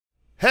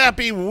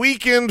Happy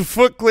weekend,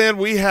 Foot Clan.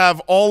 We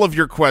have all of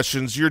your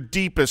questions, your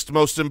deepest,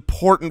 most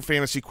important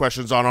fantasy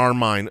questions on our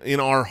mind, in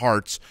our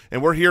hearts,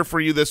 and we're here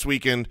for you this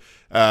weekend.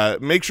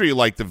 Make sure you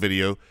like the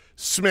video,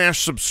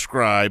 smash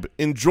subscribe,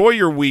 enjoy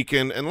your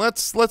weekend, and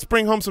let's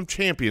bring home some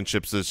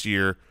championships this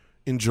year.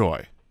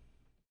 Enjoy.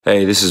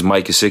 Hey, this is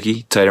Mike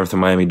Gesicki, tight end for the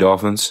Miami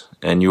Dolphins,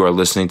 and you are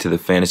listening to the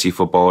Fantasy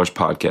Footballers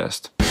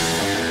Podcast.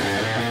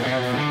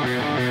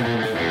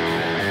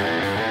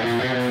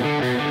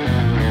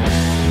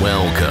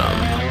 Welcome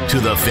to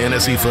the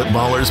Fantasy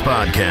Footballers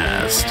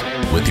Podcast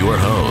with your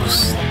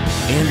hosts,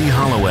 Andy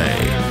Holloway,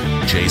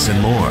 Jason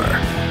Moore,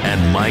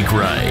 and Mike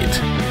Wright.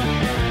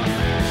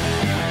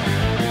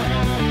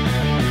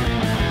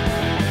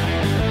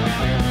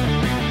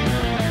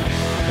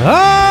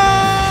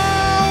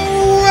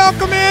 Oh,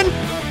 welcome in.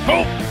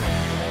 Oh.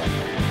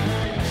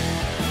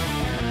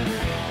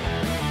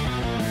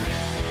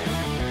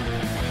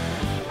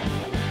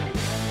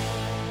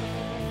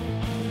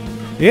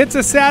 It's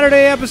a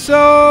Saturday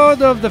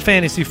episode of the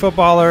Fantasy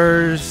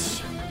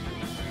Footballers.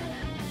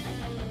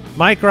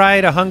 Mike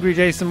Wright, a hungry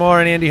Jason Moore,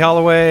 and Andy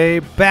Holloway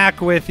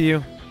back with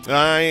you.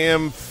 I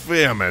am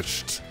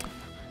famished.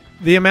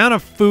 The amount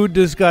of food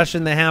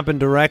discussion that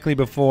happened directly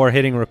before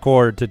hitting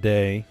record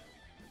today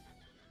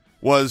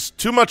was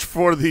too much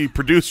for the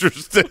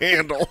producers to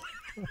handle.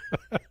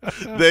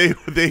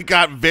 They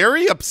got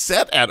very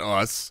upset at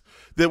us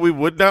that we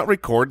would not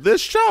record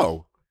this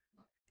show.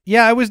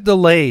 Yeah, I was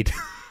delayed.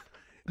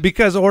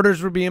 Because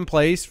orders were being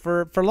placed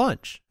for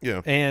lunch.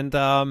 Yeah. And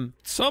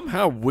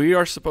somehow we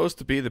are supposed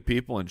to be the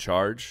people in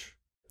charge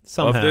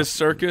of this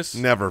circus.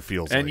 Never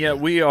feels and like yet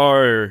it. we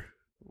are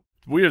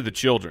the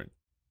children.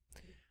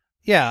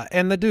 Yeah,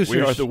 and the Deucers. We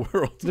are the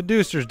world. The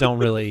Deucers don't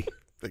really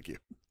Thank you.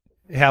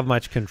 have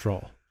much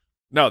control.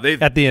 No, they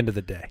at the end of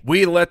the day.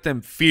 We let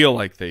them feel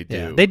like they do.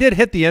 Yeah, they did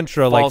hit the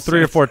intro like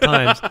 3 or 4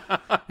 times,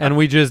 and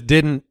we just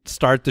didn't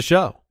start the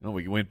show. No,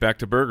 we went back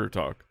to burger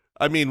talk.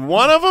 I mean,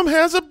 one of them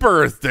has a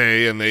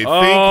birthday, and they think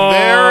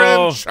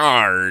they're in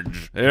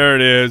charge. There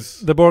it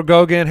is. The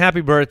Borgogan, happy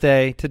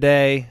birthday.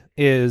 Today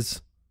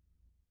is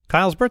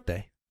Kyle's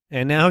birthday,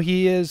 and now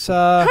he is...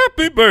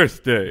 happy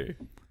birthday.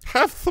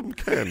 Have some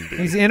candy.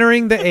 He's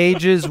entering the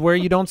ages where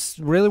you don't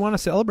really want to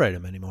celebrate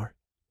him anymore,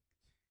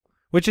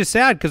 which is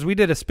sad because we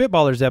did a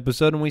Spitballers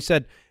episode, and we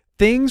said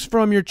things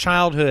from your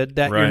childhood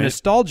that you're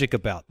nostalgic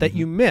about, that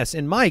you miss.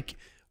 And, Mike,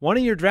 one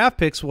of your draft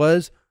picks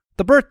was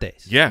the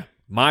birthdays. Yeah.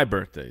 My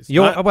birthdays.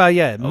 Mike's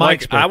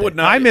birthday. I would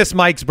not. I miss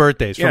Mike's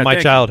birthdays from my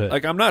childhood.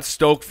 Like, I'm not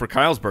stoked for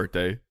Kyle's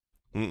birthday.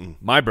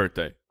 My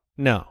birthday.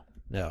 No.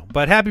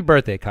 But happy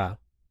birthday, Kyle.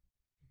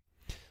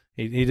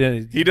 He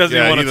didn't. He doesn't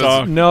want to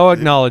talk. No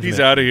acknowledgement.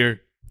 He's out of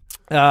here.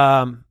 He's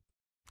I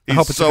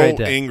hope it's so a great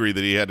day. angry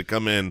that he had to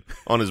come in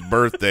on his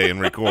birthday and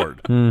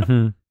record.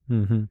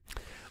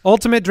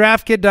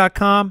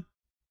 UltimateDraftKit.com.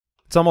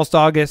 It's almost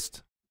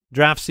August.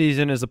 Draft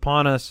season is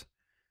upon us.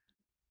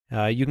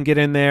 You can get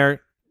in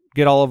there.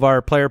 Get all of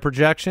our player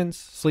projections,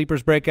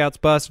 sleepers, breakouts,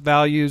 busts,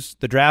 values.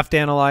 The draft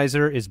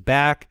analyzer is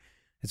back.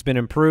 It's been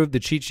improved. The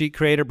cheat sheet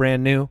creator,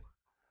 brand new,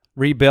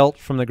 rebuilt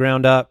from the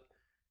ground up,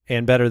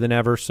 and better than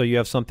ever. So you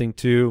have something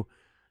to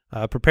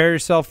prepare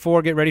yourself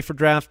for. Get ready for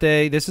draft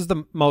day. This is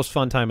the most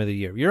fun time of the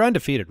year. You're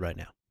undefeated right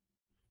now.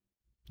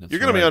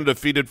 You're going to be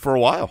undefeated for a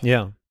while.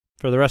 Yeah,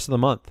 for the rest of the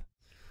month.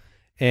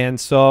 And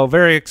so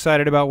very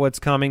excited about what's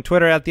coming.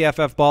 Twitter at the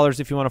FF Ballers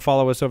if you want to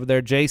follow us over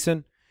there.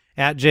 Jason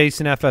at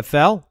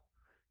JasonFFL.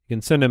 You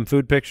can send him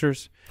food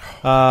pictures.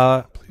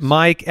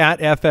 Mike at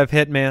FF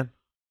Hitman.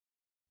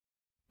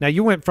 Now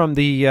you went from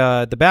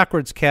the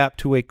backwards cap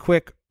to a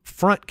quick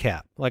front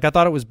cap. Like I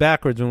thought it was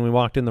backwards when we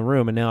walked in the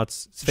room, and now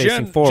it's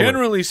facing forward.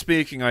 Generally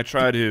speaking, I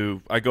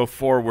go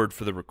forward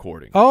for the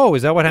recording. Oh,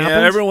 is that what happens?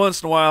 Yeah, every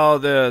once in a while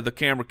the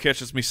camera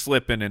catches me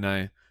slipping, and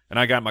I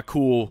got my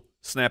cool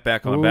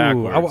snapback on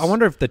backwards. I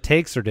wonder if the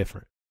takes are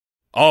different.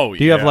 Oh,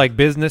 Do you have like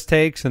business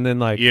takes and then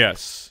like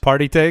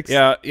party takes?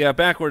 Yeah,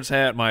 backwards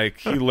hat, Mike.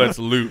 He lets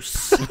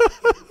loose.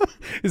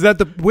 Is that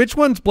which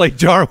one's Blake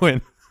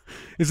Jarwin?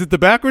 Is it the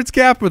backwards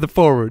cap or the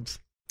forwards?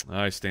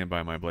 I stand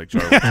by my Blake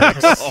Jarwin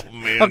takes. Oh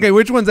man. Okay,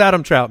 which one's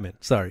Adam Troutman?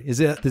 Sorry, is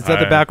that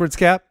the backwards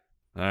cap?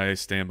 I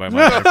stand by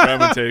my Adam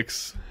Troutman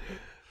takes.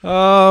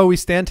 Oh, we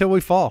stand till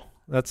we fall.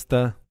 That's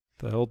the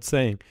old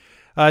saying.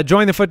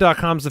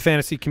 Jointhefoot.com is the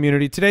fantasy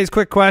community. Today's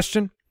quick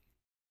question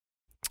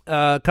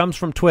comes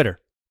from Twitter.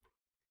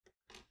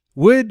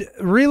 Would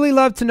really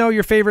love to know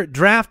your favorite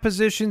draft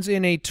positions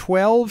in a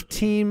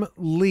 12-team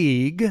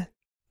league.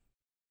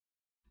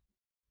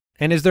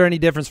 And is there any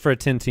difference for a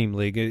 10-team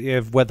league,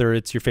 whether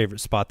it's your favorite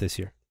spot this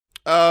year?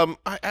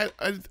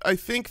 I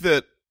think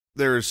that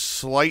there's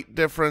slight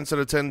difference in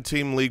a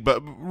 10-team league,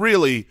 but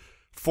really,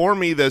 for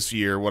me this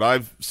year, what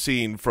I've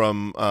seen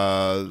from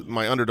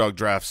my underdog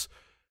drafts,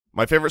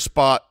 my favorite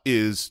spot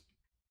is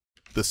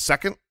the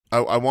second.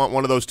 I want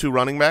one of those two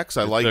running backs.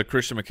 I like the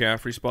Christian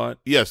McCaffrey spot.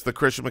 Yes, the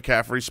Christian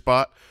McCaffrey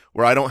spot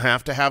where I don't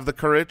have to have the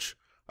courage.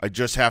 I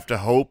just have to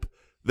hope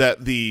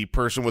that the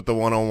person with the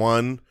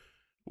 101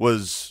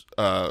 was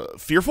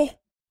fearful,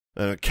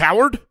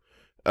 coward,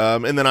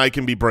 and then I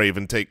can be brave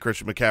and take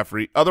Christian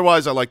McCaffrey.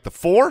 Otherwise, I like the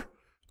 4.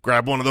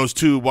 Grab one of those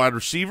 2 wide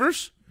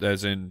receivers.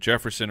 As in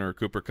Jefferson or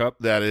Cooper Kupp.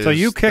 That is. So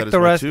you kick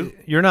the rest. 2.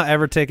 You're not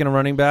ever taking a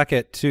running back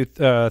at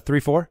 3,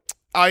 4.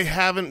 I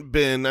haven't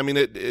been. I mean,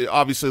 it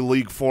obviously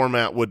league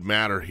format would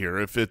matter here.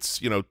 If it's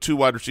 2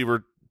 wide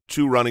receiver,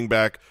 2 running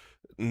back,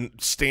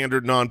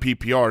 standard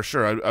non-PPR,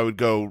 sure, I would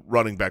go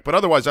running back. But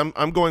otherwise,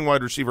 I'm going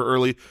wide receiver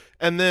early.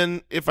 And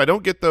then if I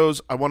don't get those,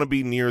 I want to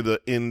be near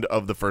the end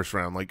of the first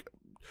round, like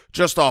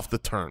just off the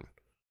turn.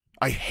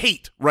 I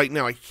hate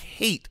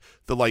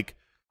the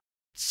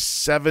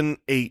 7,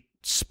 8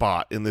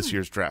 spot in this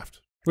year's draft.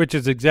 Which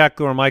is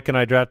exactly where Mike and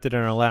I drafted in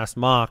our last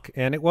mock,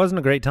 and it wasn't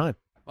a great time.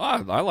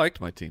 I liked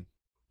my team.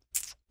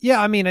 Yeah,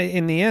 I mean,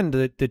 in the end,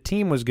 the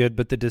team was good,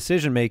 but the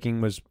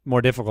decision-making was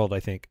more difficult, I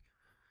think.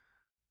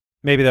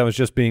 Maybe that was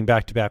just being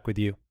back-to-back with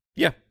you.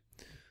 Yeah.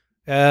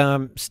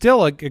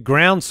 Still a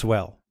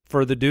groundswell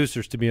for the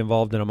Deucers to be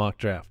involved in a mock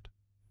draft.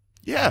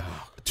 Yeah.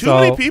 Too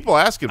many people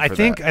asking for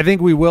that. I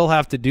think we will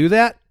have to do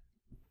that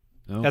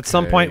at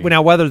some point.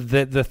 Now, whether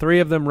the 3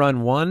 of them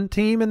run one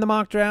team in the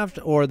mock draft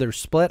or they're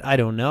split, I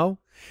don't know.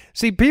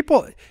 See,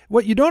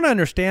 what you don't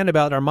understand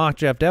about our mock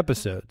draft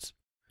episodes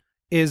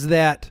is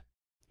that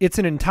it's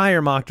an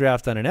entire mock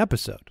draft on an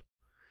episode.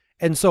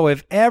 And so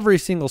if every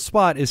single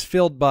spot is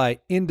filled by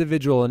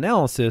individual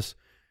analysis,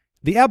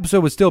 the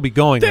episode would still be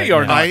going. They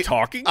are not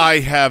talking. I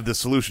have the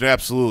solution.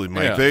 Absolutely,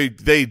 Mike. Yeah.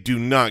 They do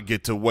not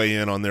get to weigh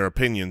in on their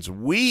opinions.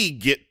 We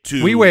get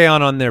to. We weigh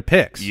on their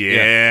picks.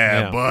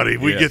 Yeah, buddy.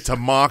 We get to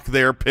mock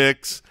their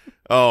picks.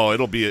 Oh,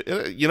 it'll be.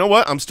 You know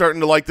what? I'm starting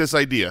to like this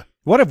idea.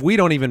 What if we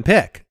don't even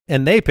pick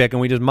and they pick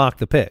and we just mock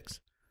the picks?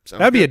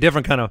 That'd be a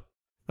different kind of.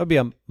 That'd be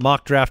a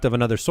mock draft of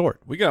another sort.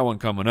 We got one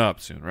coming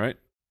up soon, right?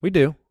 We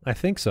do. I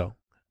think so.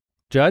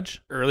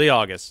 Judge? Early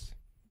August.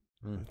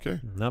 Okay.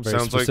 Not very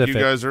Sounds specific. like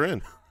you guys are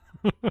in.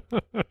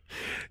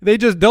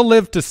 They'll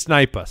live to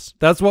snipe us.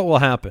 That's what will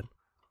happen.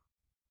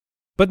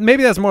 But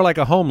maybe that's more like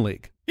a home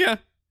league. Yeah.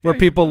 Where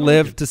people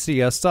live to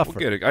see us suffer. We'll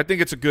get it. I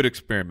think it's a good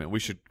experiment. We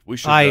should.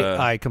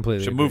 I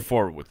completely should agree. move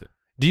forward with it.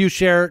 Do you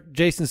share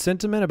Jason's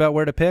sentiment about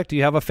where to pick? Do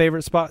you have a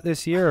favorite spot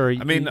this year? Or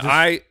I mean,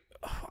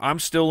 I'm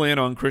still in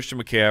on Christian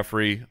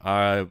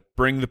McCaffrey.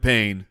 Bring the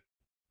pain,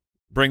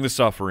 bring the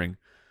suffering,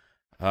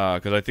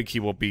 because I think he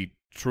will be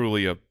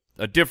truly a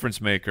difference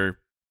maker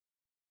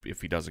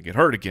if he doesn't get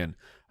hurt again.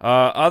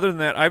 Other than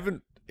that,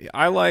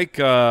 I like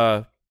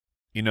 5-6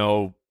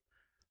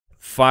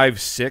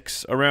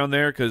 around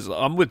there, because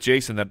I'm with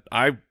Jason that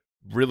I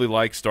really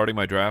like starting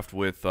my draft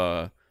with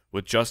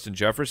Justin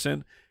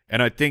Jefferson,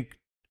 and I think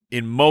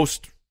in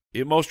most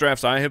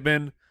drafts I have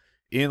been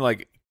in,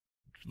 like,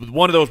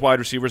 one of those wide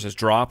receivers has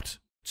dropped,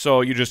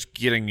 so you're just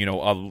getting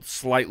a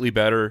slightly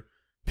better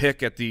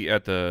pick at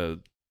the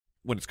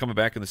when it's coming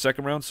back in the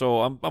second round.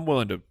 So I'm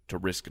willing to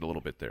risk it a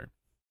little bit there.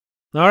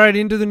 All right,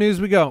 into the news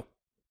we go.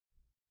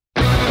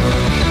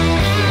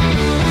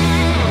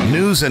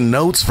 News and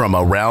notes from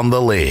around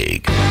the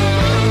league.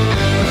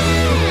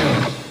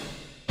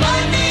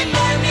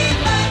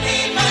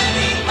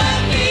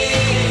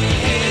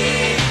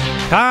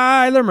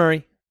 Kyler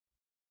Murray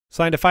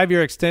signed a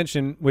 5-year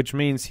extension, which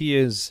means he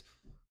is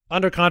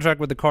under contract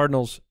with the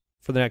Cardinals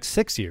for the next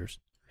 6 years.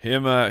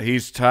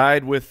 He's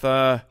tied with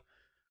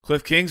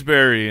Cliff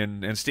Kingsbury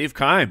and Steve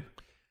Keim.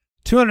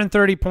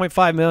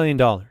 $230.5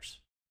 million,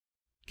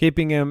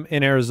 keeping him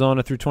in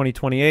Arizona through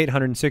 2028,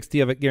 160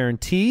 of it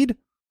guaranteed.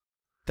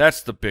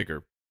 That's the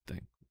bigger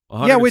thing.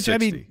 Yeah, which, I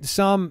mean,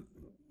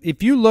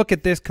 if you look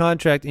at this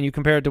contract and you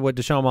compare it to what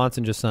Deshaun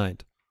Watson just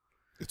signed.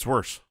 It's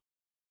worse.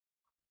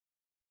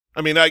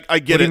 I mean, I get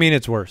it. What do you mean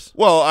it's worse?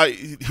 Well,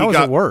 How is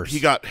it worse? He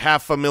got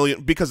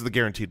 $500,000 because of the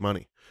guaranteed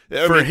money.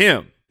 For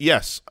him?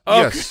 Yes.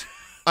 Okay. Yes.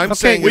 I'm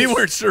saying we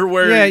weren't sure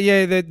where.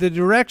 Yeah. The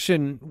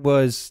direction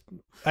was.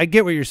 I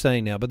get what you're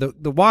saying now,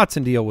 but the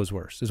Watson deal was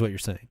worse, is what you're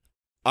saying.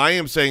 I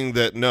am saying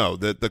that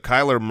that the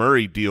Kyler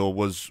Murray deal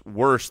was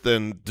worse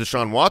than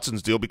Deshaun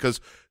Watson's deal, because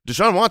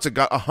Deshaun Watson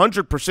got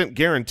 100%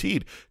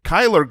 guaranteed.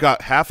 Kyler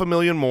got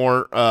 $500,000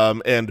 more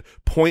and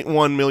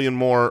 $0.1 million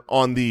more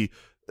on the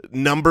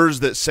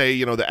numbers that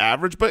say the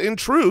average, but in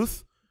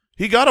truth,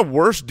 he got a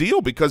worse deal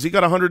because he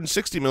got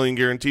 $160 million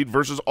guaranteed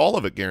versus all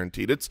of it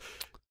guaranteed.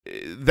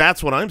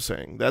 That's what I'm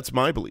saying. That's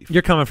my belief.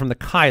 You're coming from the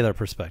Kyler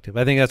perspective.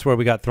 I think that's where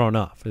we got thrown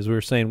off, is we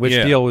were saying which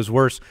deal was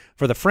worse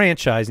for the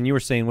franchise, and you were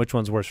saying which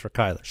one's worse for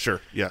Kyler.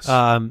 Sure, yes.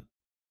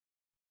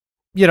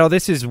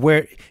 This is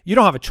where you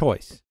don't have a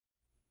choice.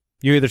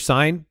 You either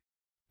sign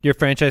your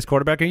franchise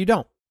quarterback or you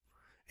don't.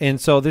 And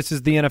so this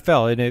is the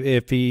NFL. And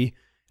if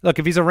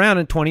he's around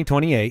in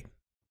 2028,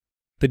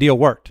 the deal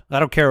worked. I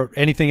don't care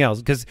anything else,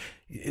 because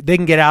they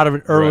can get out of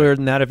it earlier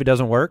than that if it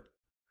doesn't work.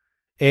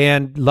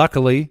 And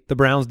luckily, the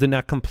Browns did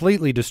not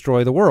completely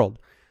destroy the world,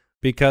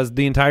 because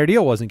the entire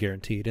deal wasn't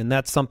guaranteed. And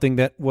that's something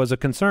that was a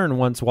concern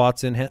once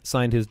Watson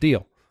signed his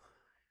deal.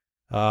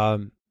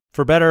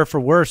 For better or for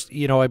worse,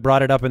 I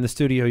brought it up in the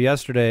studio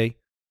yesterday.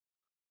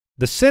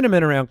 The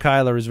sentiment around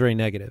Kyler is very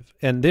negative.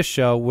 And this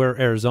show, we're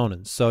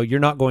Arizonans, so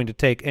you're not going to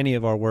take any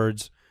of our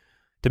words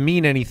to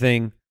mean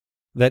anything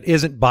that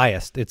isn't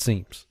biased, it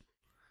seems.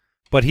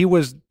 But he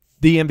was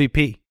the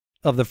MVP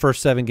of the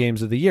first 7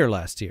 games of the year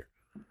last year.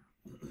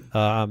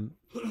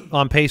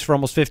 On pace for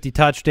almost 50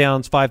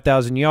 touchdowns,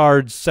 5,000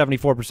 yards,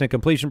 74%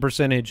 completion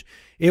percentage.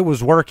 It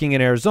was working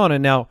in Arizona.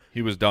 Now,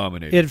 he was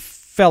dominating. It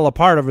fell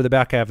apart over the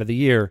back half of the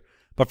year.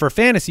 But for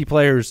fantasy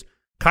players,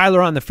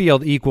 Kyler on the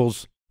field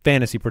equals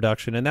fantasy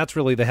production, and that's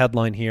really the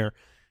headline here.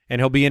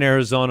 And he'll be in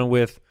Arizona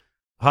with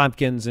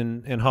Hopkins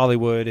and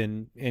Hollywood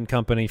and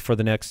company for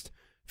the next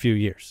few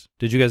years.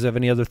 Did you guys have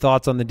any other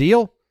thoughts on the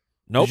deal?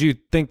 Nope. Did you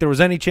think there was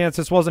any chance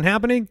this wasn't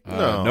happening?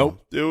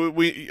 Nope.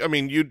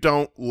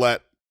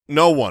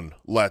 No one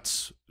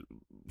lets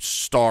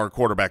star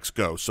quarterbacks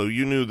go. So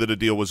you knew that a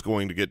deal was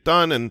going to get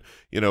done. And,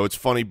 it's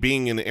funny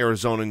being in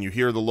Arizona and you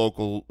hear the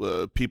local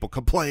people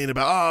complain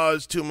about,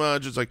 it's too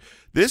much. It's like,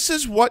 this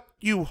is what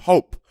you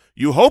hope.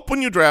 You hope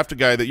when you draft a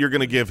guy that you're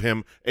going to give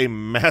him a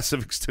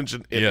massive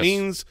extension. It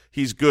means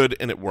he's good,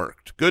 and it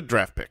worked. Good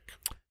draft pick.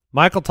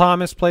 Michael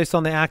Thomas placed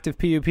on the active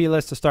PUP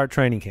list to start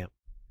training camp.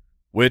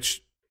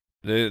 Which,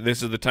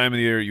 this is the time of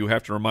the year you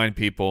have to remind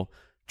people,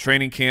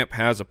 training camp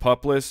has a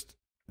PUP list.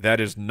 That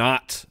is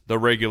not the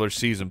regular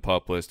season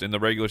PUP list. In the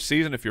regular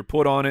season, if you're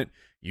put on it,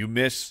 you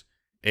miss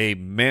a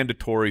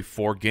mandatory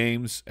 4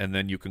 games, and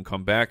then you can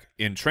come back.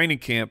 In training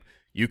camp,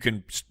 you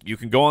can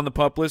go on the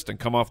PUP list and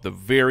come off the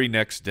very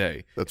next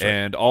day. That's right.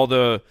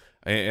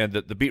 And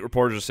the beat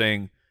reporters are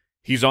saying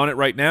he's on it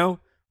right now.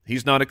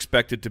 He's not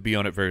expected to be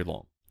on it very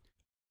long.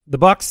 The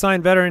Bucs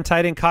signed veteran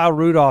tight end Kyle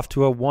Rudolph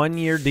to a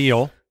 1-year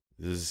deal.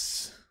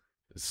 This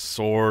is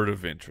sort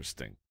of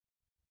interesting.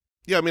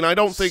 Yeah, I mean, I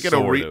don't think in a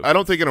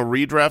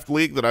redraft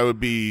league that I would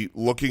be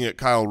looking at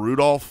Kyle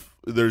Rudolph.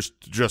 There's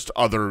just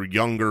other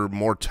younger,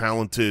 more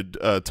talented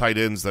tight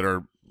ends that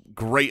are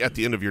great at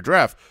the end of your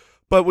draft.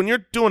 But when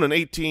you're doing an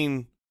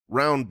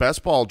 18-round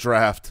best ball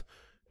draft,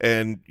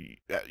 and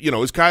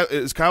is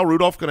Kyle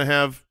Rudolph going to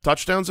have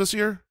touchdowns this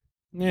year?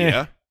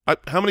 Yeah.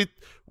 How many?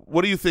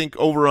 What do you think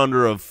over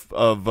under of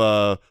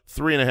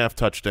 3.5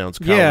 touchdowns?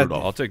 Kyle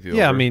Rudolph. I'll take the over.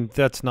 Yeah, I mean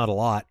that's not a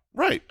lot.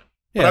 Right.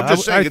 Yeah,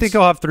 I think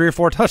he'll have 3 or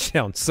 4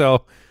 touchdowns.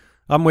 So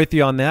I'm with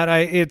you on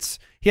that.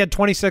 He had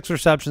 26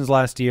 receptions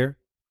last year.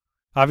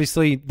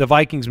 Obviously, the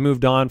Vikings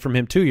moved on from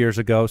him 2 years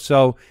ago,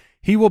 so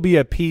he will be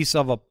a piece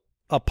of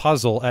a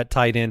puzzle at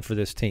tight end for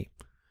this team.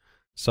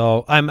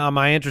 So am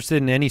I interested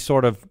in any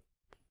sort of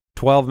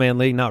 12-man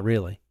league? Not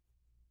really.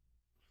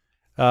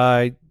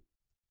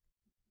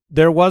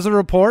 There was a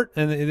report,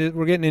 and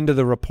we're getting into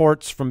the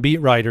reports from beat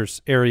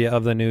writers area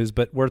of the news,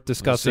 but worth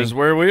discussing. This is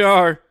where we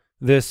are.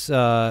 This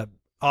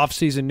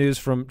off-season news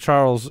from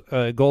Charles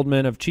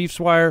Goldman of Chiefs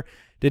Wire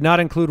did not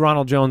include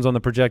Ronald Jones on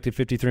the projected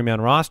 53-man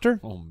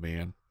roster. Oh,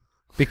 man.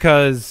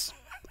 Because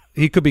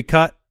he could be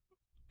cut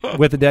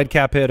with a dead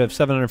cap hit of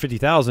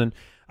 $750,000.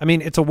 I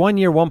mean, it's a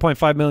 1-year,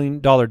 $1.5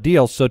 million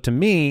deal. So to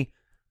me,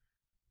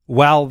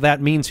 while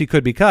that means he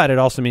could be cut, it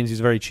also means he's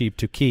very cheap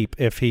to keep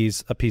if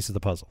he's a piece of the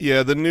puzzle.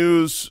 Yeah, the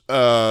news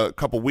a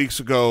couple weeks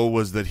ago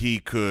was that he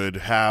could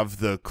have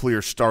the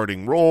clear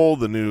starting role.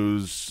 The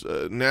news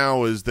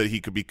now is that he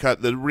could be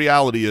cut. The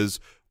reality is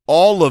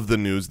all of the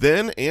news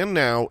then and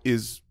now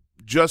is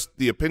just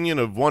the opinion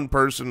of one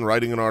person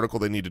writing an article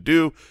they need to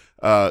do.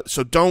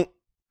 So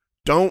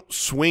don't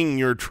swing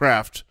your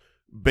draft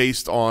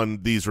based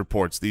on these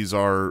reports. These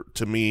are,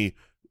 to me,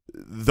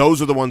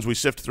 those are the ones we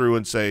sift through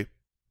and say,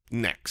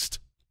 next.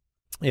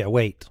 Yeah,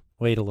 wait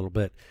a little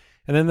bit.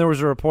 And then there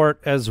was a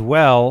report as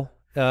well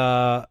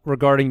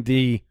regarding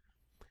the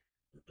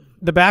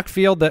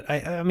backfield that,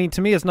 I mean,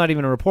 to me, it's not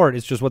even a report.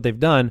 It's just what they've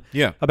done.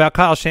 Yeah. About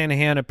Kyle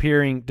Shanahan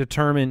appearing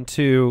determined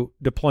to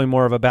deploy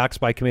more of a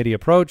backs-by-committee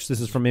approach.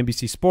 This is from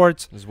NBC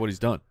Sports. This is what he's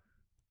done.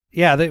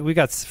 Yeah, we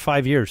got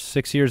 6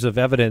 years of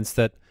evidence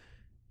that,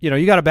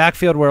 you got a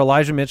backfield where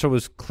Elijah Mitchell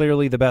was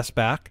clearly the best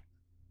back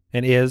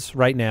and is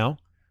right now,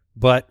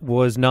 but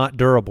was not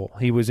durable.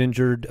 He was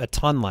injured a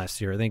ton last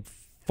year. I think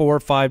 4 or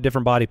 5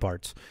 different body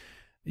parts.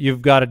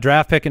 You've got a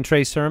draft pick in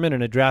Trey Sermon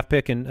and a draft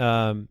pick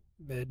in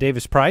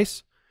Davis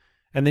Price.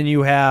 And then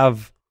you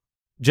have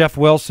Jeff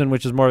Wilson,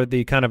 which is more of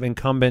the kind of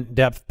incumbent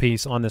depth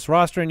piece on this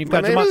roster. And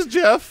My name is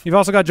Jeff. You've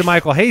also got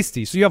JaMychal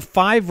Hasty. So you have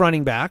 5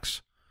 running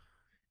backs.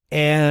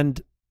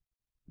 And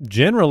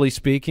generally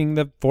speaking,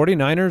 the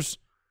 49ers,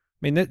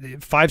 I mean,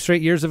 5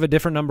 straight years of a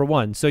different number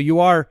one. So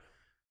you're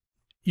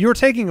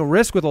taking a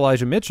risk with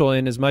Elijah Mitchell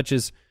in as much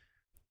as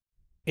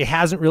it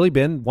hasn't really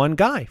been one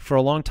guy for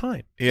a long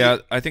time. Yeah,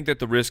 I think that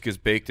the risk is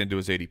baked into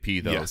his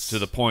ADP, though, to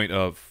the point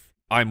of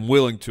I'm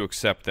willing to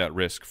accept that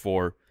risk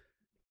for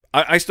 –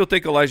 I still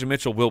think Elijah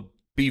Mitchell will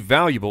be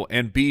valuable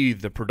and be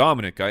the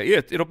predominant guy. Yeah,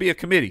 it'll be a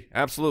committee,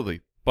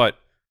 absolutely. But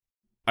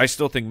I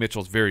still think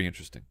Mitchell's very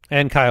interesting.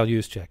 And Kyle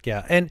Juszczyk,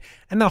 yeah. And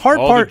the hard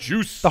part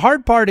 – the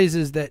hard part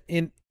is that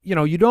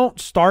you don't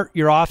start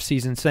your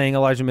offseason saying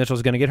Elijah Mitchell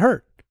is going to get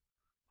hurt.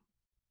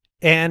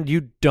 And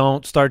you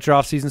don't start your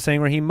offseason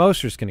saying Raheem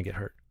Mostert's going to get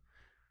hurt.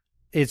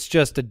 It's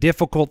just a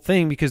difficult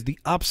thing because the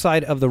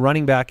upside of the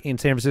running back in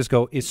San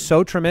Francisco is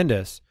so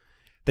tremendous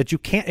that you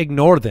can't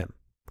ignore them,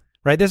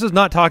 right? This is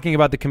not talking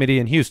about the committee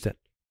in Houston.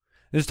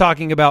 This is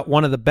talking about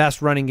one of the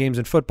best running games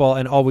in football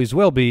and always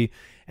will be.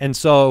 And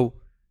so,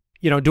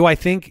 do I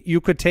think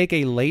you could take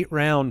a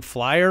late-round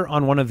flyer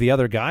on one of the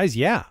other guys?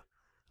 Yeah,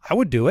 I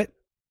would do it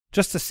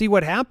just to see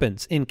what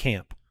happens in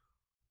camp.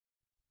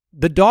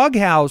 The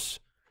doghouse,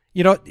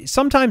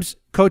 sometimes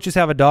coaches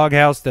have a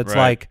doghouse that's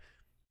like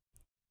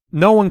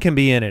no one can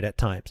be in it at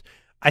times.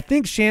 I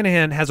think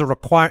Shanahan has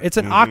it's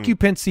an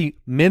occupancy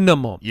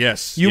minimum.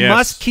 Yes. You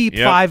must keep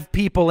 5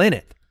 people in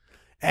it.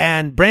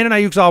 And Brandon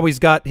Ayuk's always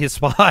got his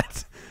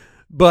spot,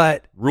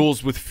 but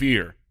rules with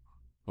fear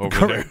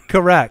over there.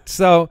 Correct.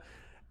 So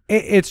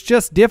it's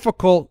just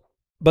difficult,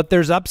 but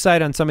there's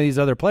upside on some of these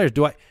other players.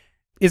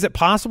 Is it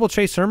possible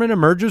Chase Sermon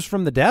emerges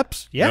from the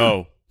depths?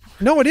 Yeah.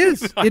 No, it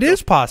is. It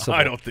is possible.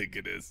 I don't think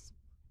it is.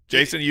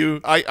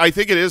 Jason, I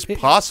think it is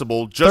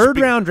possible.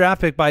 Third-round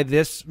draft pick by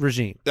this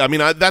regime. I mean,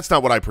 that's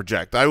not what I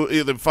project.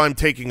 If I'm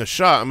taking a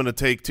shot, I'm going to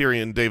take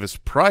Tyrion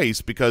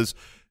Davis-Price because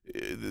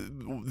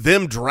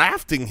them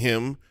drafting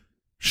him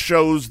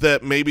shows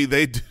that maybe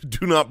they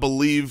do not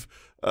believe,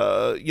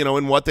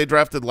 in what they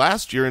drafted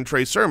last year in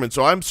Trey Sermon.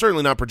 So I'm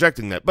certainly not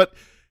projecting that. But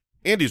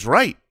Andy's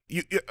right.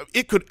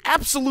 It could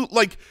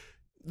absolutely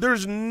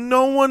there's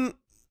nothing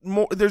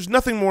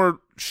more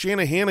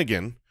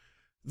Shanahan-igan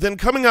than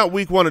coming out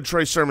week 1 and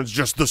Trey Sermon's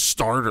just the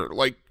starter.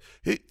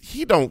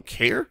 He don't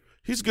care.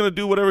 He's going to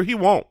do whatever he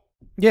wants.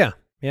 Yeah,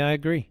 I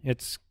agree.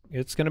 It's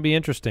going to be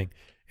interesting,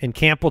 and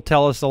camp will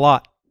tell us a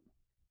lot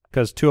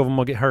because 2 of them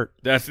will get hurt.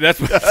 That's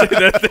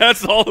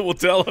all it will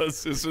tell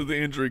us is who the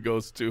injury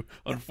goes to.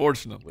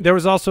 Unfortunately, there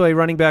was also a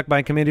running back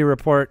by committee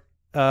report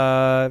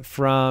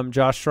from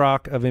Josh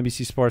Schrock of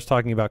NBC Sports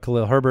talking about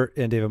Khalil Herbert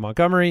and David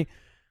Montgomery.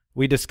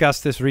 We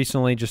discussed this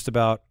recently, just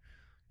about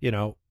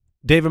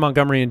David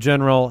Montgomery in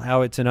general,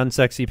 how it's an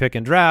unsexy pick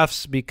in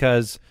drafts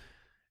because,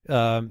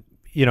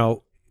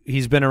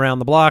 he's been around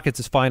the block. It's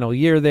his final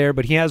year there,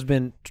 but he has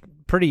been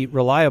pretty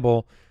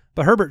reliable.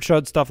 But Herbert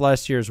showed stuff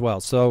last year as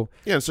well. So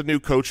yeah, it's a new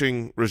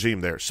coaching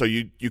regime there. So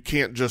you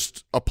can't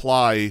just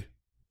apply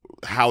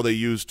how they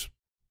used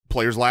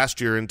players last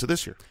year into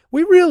this year.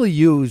 We really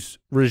use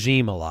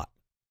regime a lot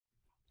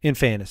in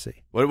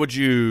fantasy. What would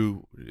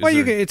you?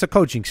 It's a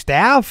coaching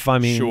staff. I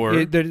mean,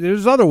 sure.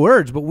 There's other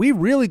words, but we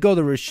really go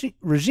the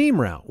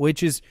regime route,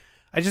 which is,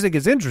 I just think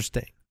it's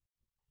interesting.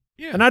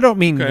 Yeah, and I don't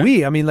mean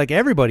we. I mean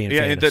everybody in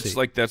fantasy.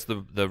 Yeah, that's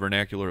the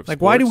vernacular of sports.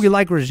 Why do we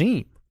like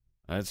regime?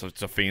 It's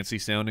a fancy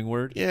sounding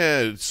word. Yeah,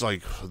 it's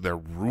like they're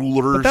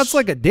rulers. But that's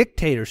like a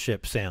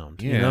dictatorship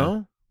sound.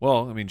 Yeah.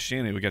 Well, I mean,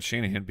 we got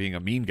Shanahan being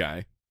a mean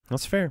guy.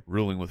 That's fair.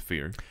 Ruling with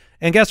fear.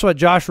 And guess what?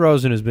 Josh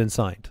Rosen has been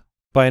signed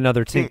by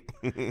another team.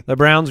 The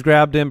Browns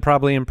grabbed him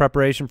probably in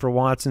preparation for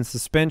Watson's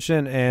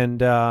suspension,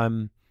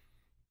 and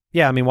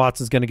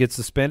Watson's going to get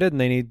suspended,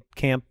 and they need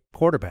camp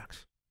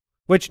quarterbacks,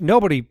 which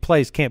nobody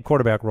plays camp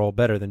quarterback role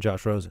better than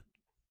Josh Rosen.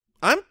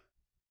 I'm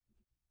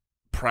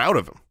proud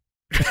of him.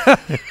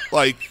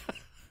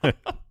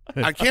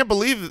 I can't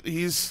believe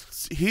he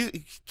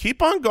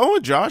keep on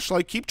going, Josh.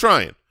 Keep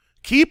trying.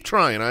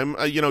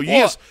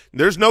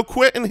 There's no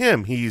quit in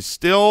him. He's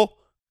still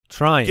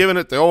trying, giving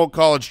it the old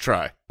college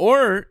try.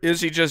 Or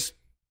is he just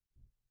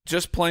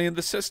playing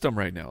the system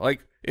right now?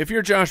 If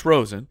you're Josh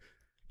Rosen,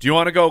 do you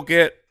want to go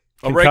get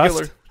a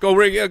Concussed?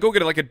 go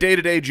get a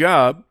day-to-day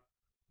job,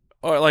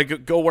 or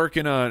go work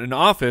in an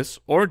office,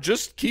 or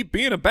just keep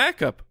being a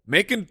backup,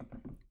 making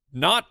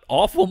not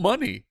awful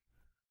money?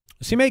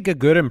 Does he make a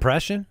good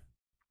impression?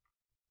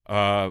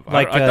 I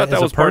thought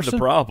that was part of the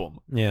problem.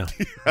 Yeah.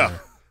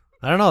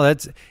 I don't know.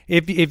 That's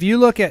if you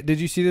look at. Did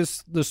you see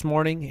this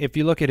morning? If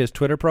you look at his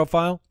Twitter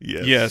profile,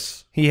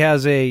 yes, he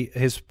has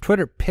his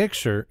Twitter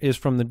picture is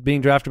from being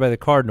drafted by the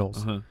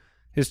Cardinals.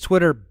 His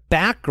Twitter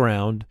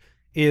background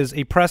is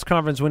a press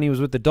conference when he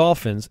was with the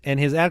Dolphins, and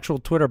his actual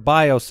Twitter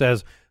bio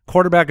says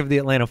quarterback of the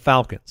Atlanta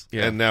Falcons.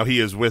 Yeah, and now he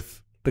is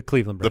with the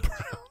Cleveland Browns.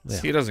 Yeah.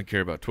 He doesn't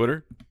care about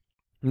Twitter.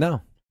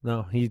 No,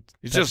 he's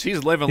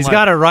living. He's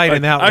got it right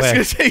in that way. I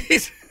was going to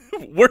say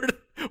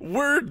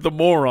we're the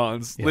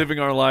morons living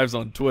our lives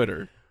on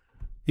Twitter.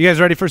 You guys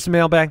ready for some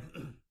mailbag?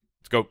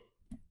 Let's go.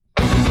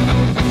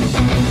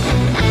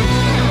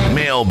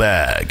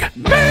 Mailbag.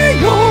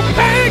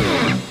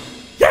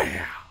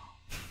 Yeah.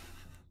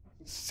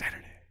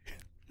 Saturday.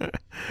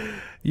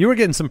 You were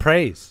getting some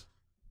praise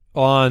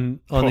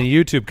on the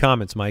YouTube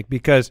comments, Mike,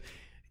 because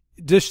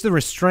just the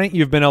restraint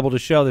you've been able to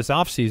show this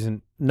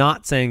offseason,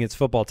 not saying it's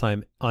football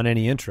time on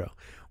any intro.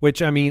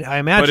 Which, I mean, I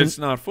imagine... But it's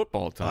not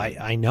football time.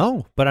 I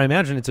know, but I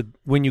imagine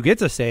when you get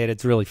to say it,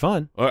 it's really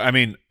fun. Well, I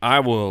mean, I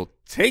will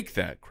take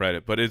that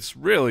credit, but it's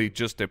really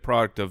just a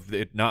product of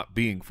it not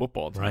being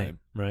football time.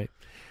 Right.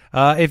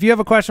 If you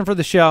have a question for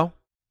the show,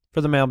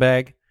 for the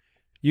mailbag,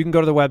 you can go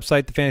to the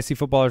website,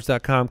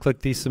 thefantasyfootballers.com, click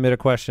the Submit a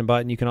Question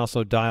button. You can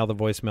also dial the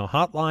voicemail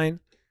hotline,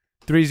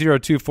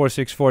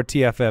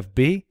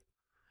 302-464-TFFB.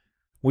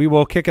 We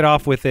will kick it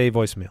off with a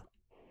voicemail.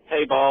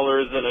 Hey,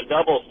 ballers, in a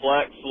double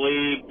flex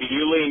league, do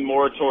you lean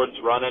more towards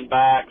running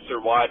backs or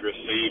wide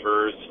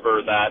receivers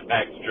for that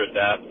extra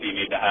depth you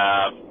need to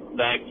have?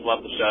 Thanks.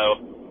 Love the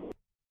show.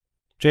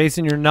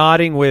 Jason, you're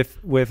nodding with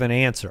an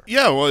answer.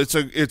 Yeah, well, it's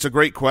a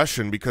great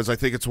question because I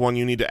think it's one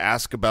you need to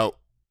ask about.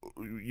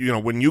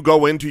 When you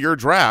go into your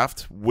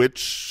draft, which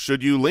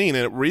should you lean?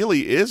 And it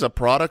really is a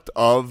product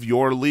of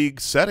your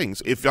league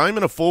settings. If I'm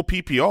in a full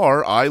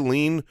PPR, I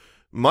lean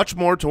much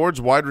more towards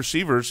wide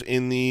receivers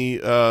in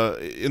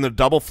the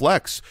double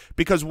flex,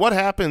 because what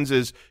happens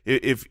is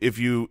if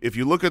you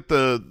look at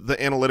the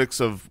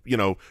analytics of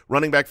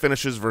running back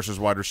finishes versus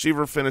wide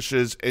receiver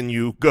finishes, and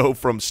you go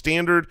from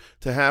standard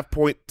to half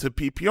point to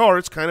PPR,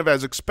 it's kind of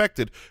as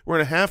expected. We're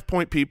in a half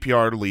point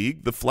PPR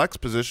league. The flex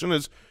position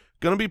is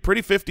going to be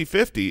pretty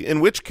 50-50, in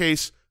which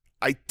case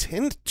I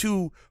tend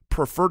to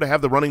prefer to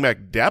have the running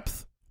back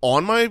depth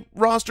on my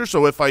roster.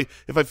 So if I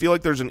feel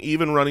like there's an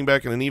even running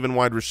back and an even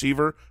wide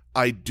receiver,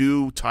 I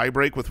do tie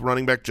break with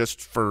running back just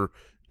for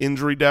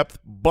injury depth.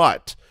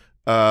 But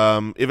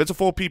if it's a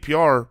full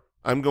PPR,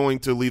 I'm going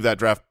to leave that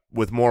draft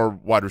with more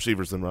wide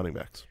receivers than running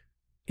backs.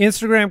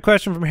 Instagram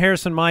question from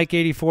Harrison Mike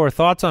 84.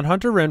 Thoughts on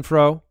Hunter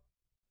Renfrow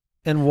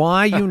and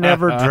why you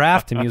never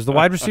draft him? He was the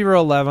wide receiver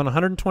 11,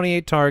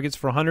 128 targets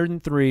for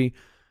 103,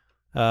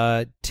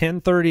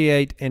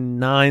 1038 and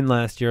 9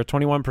 last year,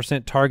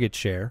 21% target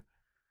share.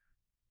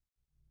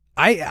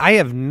 I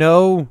have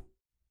no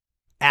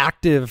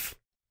active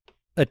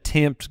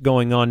attempt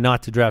going on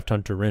not to draft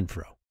Hunter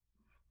Renfrow,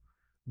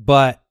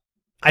 but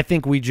I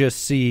think we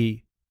just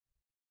see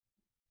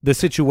the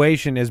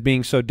situation as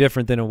being so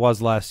different than it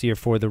was last year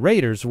for the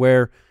Raiders,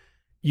 where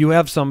you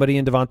have somebody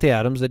in Devontae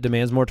Adams that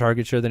demands more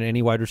target share than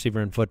any wide receiver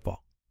in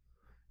football.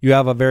 You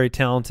have a very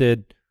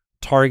talented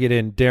target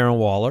in Darren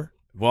Waller.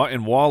 Well,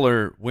 and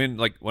Waller, when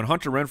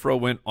Hunter Renfrow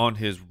went on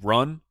his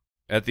run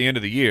at the end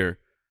of the year,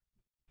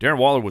 Darren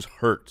Waller was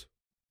hurt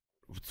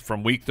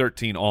from week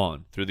 13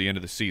 on through the end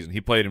of the season.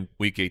 He played in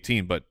week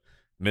 18, but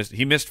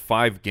he missed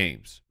 5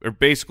 games, or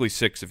basically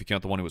 6 if you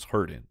count the one he was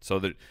hurt in. So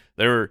that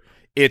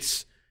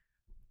it's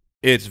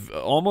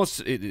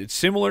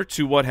similar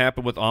to what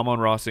happened with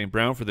Amon-Ra St.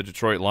 Brown for the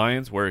Detroit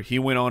Lions, where he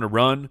went on a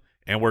run,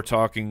 and we're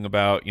talking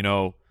about,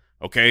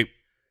 okay,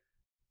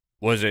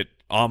 was it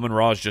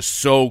Amon-Ra's just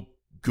so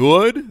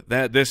good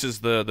that this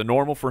is the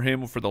normal for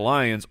him for the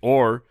Lions,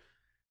 or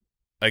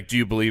do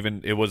you believe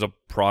it was a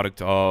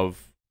product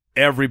of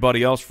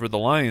everybody else for the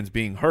Lions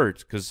being hurt?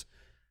 Because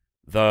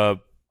the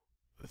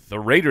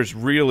Raiders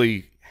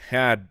really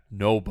had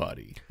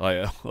nobody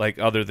like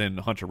other than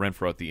Hunter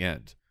Renfrow at the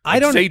end.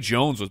 Zay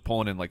Jones was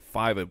pulling in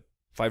 5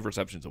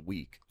 receptions a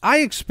week. I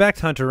expect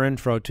Hunter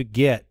Renfrow to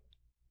get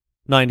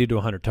 90 to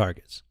 100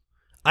 targets.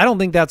 I don't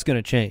think that's going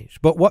to change.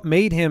 But what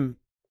made him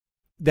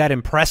that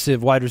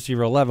impressive wide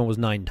receiver 11 was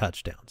 9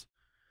 touchdowns.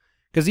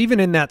 Because even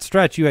in that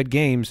stretch, you had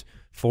games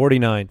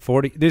 49,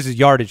 40. This is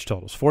yardage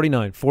totals.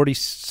 49,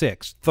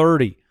 46,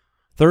 30,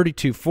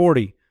 32,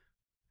 40.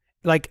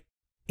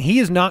 He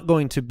is not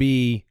going to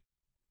be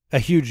a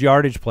huge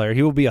yardage player.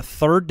 He will be a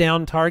third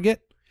down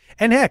target.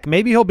 And heck,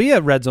 maybe he'll be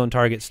a red zone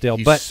target still.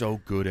 He's so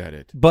good at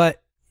it.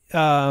 But, it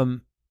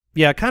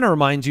kind of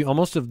reminds you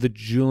almost of the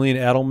Julian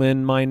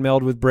Edelman mind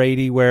meld with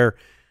Brady, where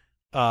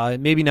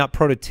maybe not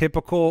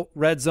prototypical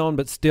red zone,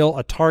 but still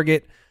a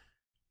target.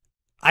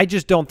 I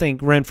just don't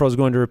think Renfrow is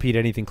going to repeat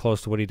anything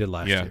close to what he did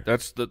last year. Yeah,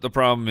 that's the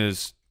problem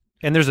is.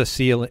 And there's a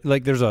ceiling.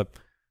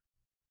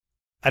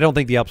 I don't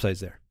think the upside's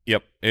there.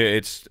 Yep.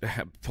 It's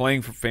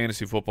playing for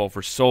fantasy football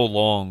for so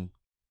long,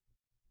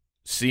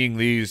 seeing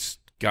these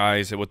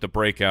guys with the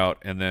breakout,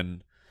 and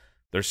then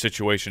their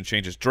situation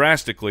changes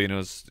drastically,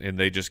 and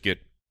they just get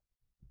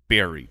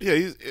buried. Yeah,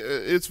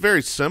 it's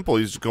very simple.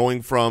 He's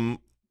going from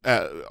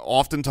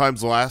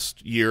oftentimes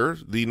last year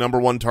the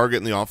 #1 target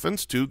in the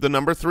offense to the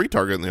 #3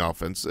 target in the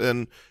offense,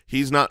 and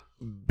he's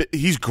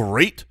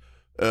great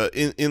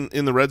in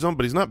the red zone,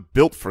 but he's not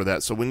built for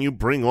that. So when you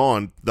bring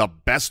on the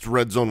best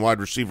red zone wide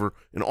receiver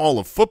in all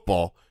of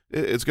football,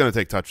 it's going to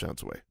take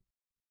touchdowns away.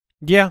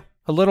 Yeah.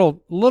 A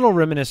little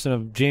reminiscent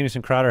of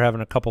Jameson Crowder having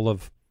a couple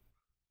of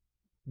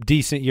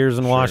decent years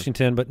in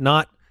Washington, but it's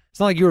not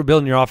like you were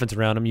building your offense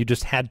around him. You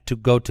just had to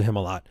go to him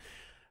a lot.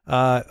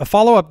 A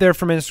follow-up there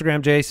from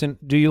Instagram, Jason.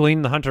 Do you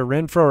lean the Hunter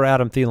Renfrow or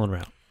Adam Thielen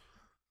route?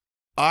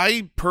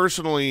 I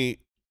personally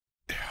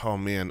 –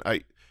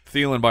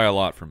 Thielen by a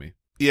lot for me.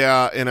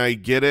 Yeah, and I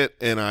get it,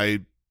 and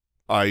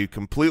I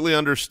completely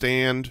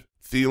understand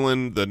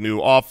Thielen, the new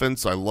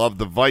offense. I love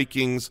the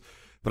Vikings,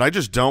 but I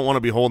just don't want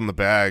to be holding the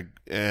bag,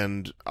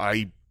 and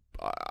I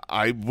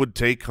would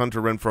take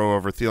Hunter Renfrow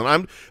over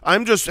Thielen.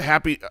 I'm just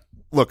happy.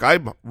 Look,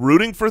 I'm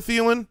rooting for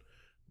Thielen,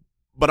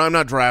 but I'm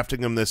not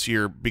drafting him this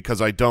year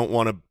because I don't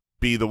want to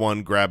be the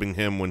one grabbing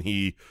him when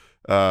he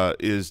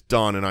is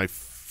done, and I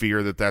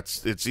fear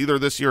that it's either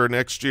this year or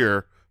next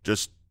year,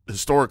 just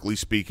historically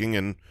speaking,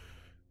 and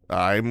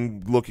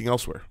I'm looking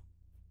elsewhere.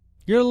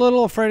 You're a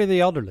little afraid of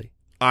the elderly.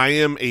 I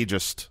am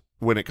ageist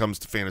when it comes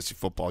to fantasy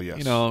football,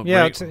 yes.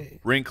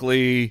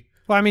 Wrinkly.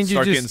 Well, I mean,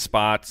 start getting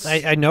spots.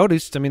 I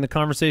noticed. I mean, the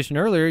conversation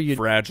earlier.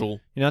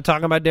 Fragile. You're not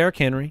talking about Derrick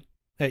Henry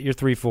at your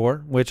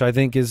 3-4, which I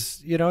think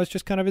is, it's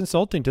just kind of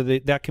insulting to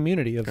that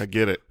community of. I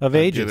get it. Of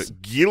ages.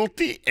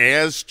 Guilty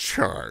as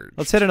charged.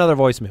 Let's hit another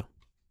voicemail.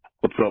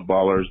 What's up,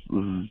 ballers?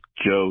 This is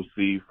Joe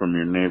C. from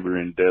your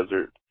neighboring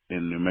desert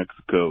in New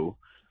Mexico.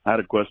 I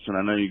had a question.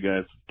 I know you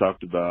guys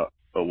talked about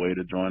a way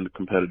to join the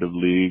competitive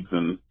leagues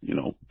and,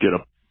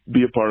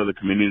 be a part of the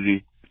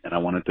community. And I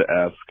wanted to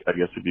ask, I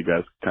guess, if you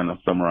guys kind of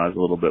summarize a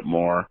little bit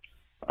more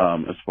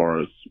as far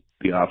as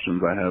the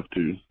options I have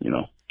to,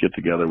 get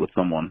together with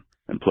someone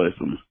and play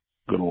some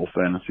good old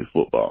fantasy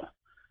football.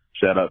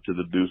 Shout out to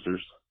the Deucers.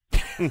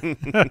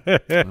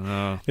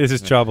 This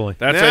is troubling.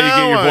 That's how you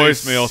get your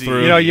voicemail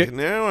through.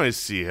 Now I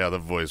see how the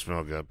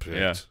voicemail got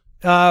picked.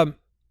 Yeah.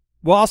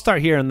 Well, I'll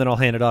start here, and then I'll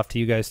hand it off to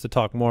you guys to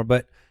talk more.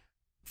 But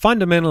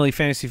fundamentally,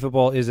 fantasy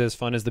football is as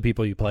fun as the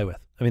people you play with.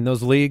 I mean,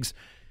 those leagues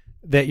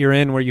that you're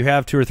in where you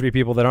have 2 or 3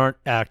 people that aren't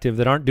active,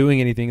 that aren't doing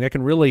anything, that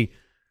can really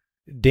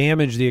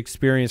damage the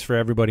experience for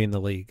everybody in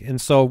the league. And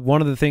so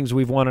one of the things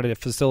we've wanted to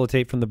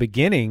facilitate from the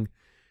beginning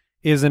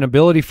is an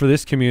ability for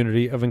this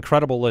community of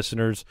incredible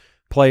listeners,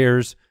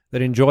 players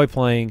that enjoy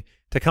playing,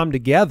 to come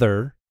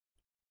together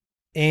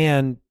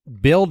and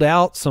build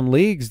out some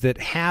leagues that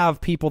have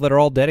people that are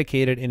all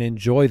dedicated and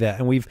enjoy that.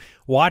 And we've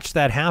watched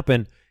that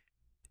happen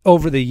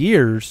over the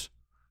years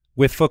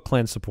with Foot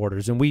Clan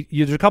supporters. And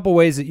there's a couple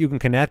ways that you can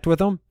connect with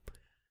them.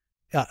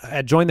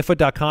 At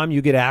jointhefoot.com,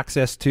 you get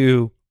access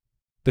to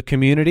the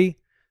community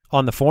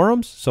on the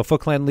forums. So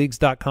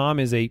footclanleagues.com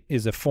is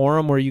a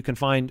forum where you can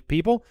find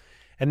people.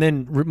 And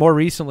then more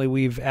recently,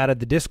 we've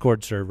added the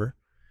Discord server,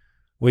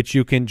 which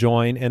you can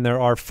join, and there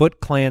are Foot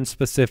Clan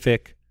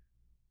specific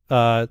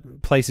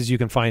places you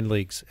can find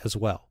leagues as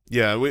well.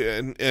 Yeah,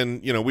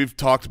 we've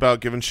talked about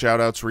giving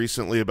shout outs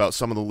recently about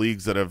some of the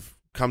leagues that have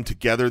come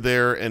together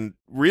there, and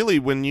really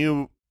when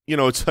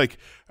it's like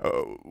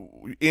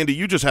Andy,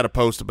 you just had a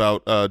post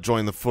about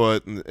Join the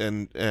Foot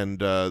and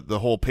the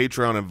whole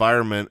Patreon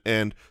environment,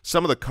 and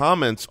some of the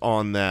comments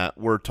on that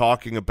were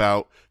talking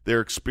about their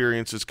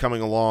experiences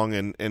coming along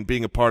and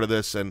being a part of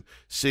this and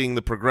seeing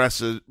the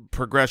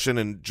progression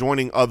and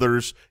joining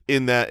others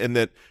in that. And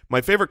that my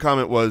favorite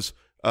comment was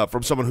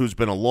from someone who's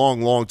been a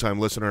long time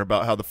listener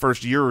about how the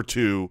first year or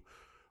two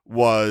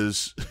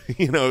was,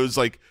 it was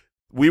like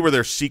we were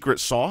their secret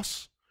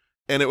sauce,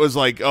 and it was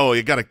like, oh,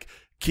 you got to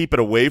keep it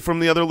away from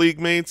the other league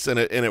mates, and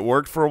it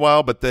worked for a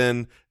while. But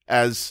then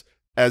as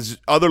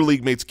other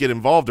league mates get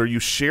involved or you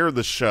share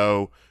the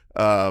show,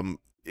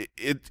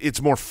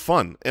 it's more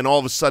fun, and all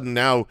of a sudden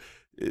now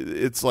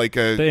it's like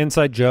the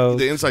inside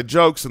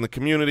jokes and the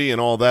community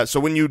and all that. So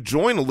when you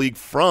join a league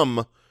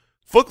from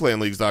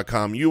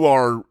footclanleagues.com,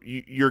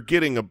 you're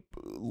getting a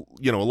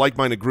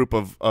like-minded group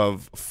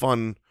of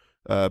fun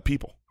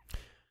people.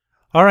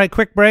 All right,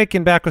 quick break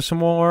and back with some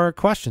more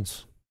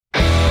questions.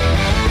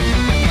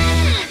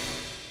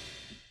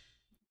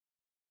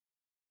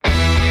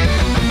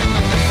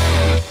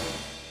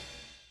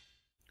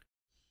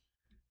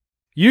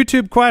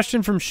 YouTube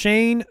question from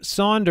Shane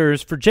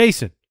Saunders for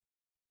Jason.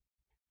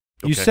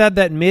 You said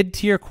that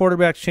mid-tier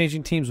quarterbacks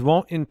changing teams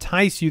won't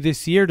entice you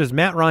this year. Does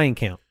Matt Ryan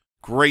count?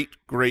 Great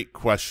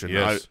question.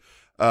 Yes.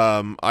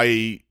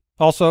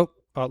 Also,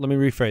 let me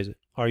rephrase it.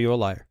 Are you a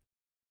liar?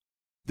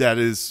 That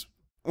is,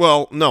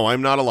 well, no,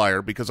 I'm not a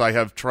liar, because I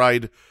have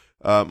tried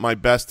my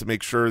best to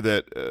make sure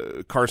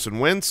that Carson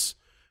Wentz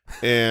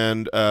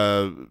and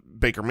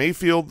Baker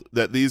Mayfield,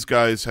 that these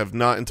guys have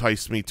not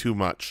enticed me too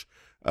much.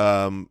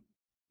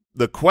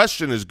 The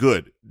question is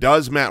good.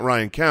 Does Matt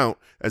Ryan count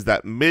as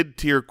that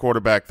mid-tier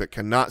quarterback that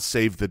cannot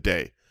save the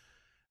day?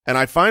 And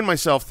I find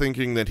myself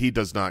thinking that he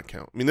does not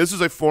count. I mean, this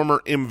is a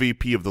former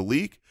MVP of the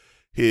league.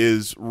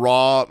 His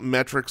raw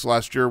metrics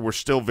last year were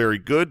still very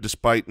good,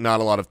 despite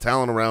not a lot of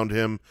talent around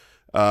him,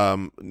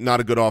 not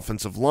a good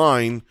offensive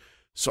line.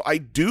 So I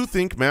do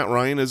think Matt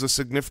Ryan is a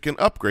significant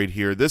upgrade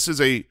here. This is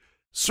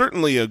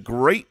certainly a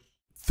great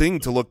thing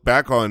to look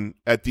back on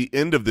at the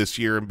end of this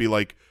year and be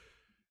like,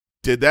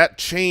 did that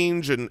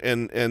change and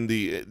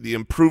the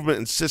improvement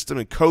in system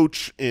and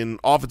coach in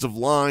offensive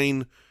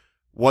line,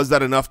 was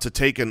that enough to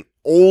take an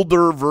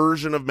older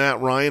version of Matt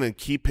Ryan and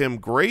keep him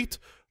great?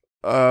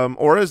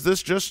 Or is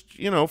this just,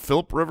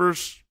 Phillip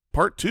Rivers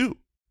part 2?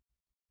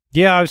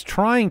 Yeah, I was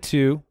trying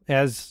to,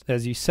 as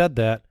you said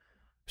that,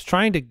 I was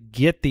trying to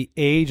get the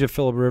age of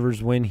Phillip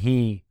Rivers when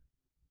he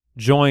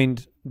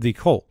joined the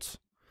Colts,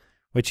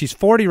 which he's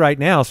 40 right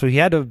now, so he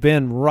had to have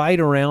been right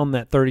around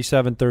that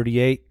 37,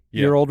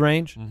 38-year-old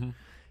range. Mm-hmm.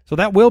 So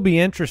that will be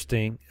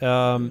interesting.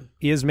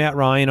 Is Matt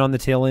Ryan on the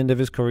tail end of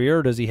his career,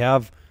 or does he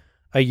have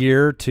a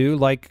year or two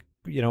like,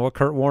 what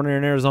Kurt Warner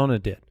in Arizona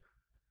did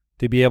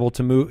to be able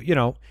to move?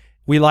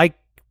 We like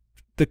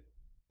the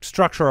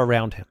structure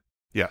around him.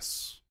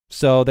 Yes.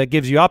 So that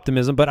gives you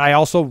optimism, but I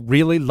also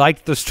really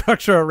liked the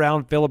structure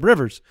around Phillip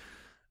Rivers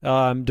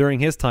during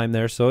his time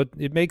there. So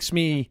it makes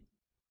me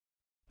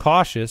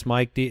cautious,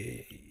 Mike.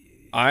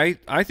 I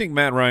think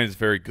Matt Ryan is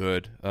very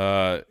good.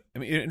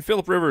 And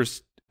Phillip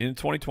Rivers in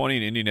 2020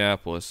 in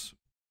Indianapolis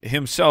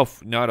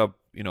himself, not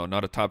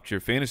a top tier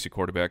fantasy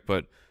quarterback,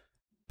 but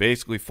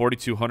basically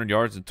 4,200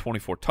 yards and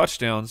 24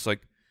 touchdowns.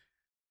 Like,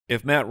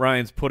 if Matt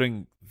Ryan's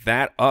putting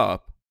that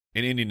up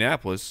in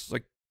Indianapolis,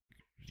 like,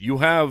 you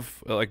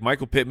have like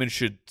Michael Pittman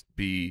should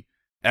be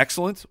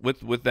excellent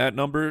with that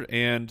number,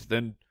 and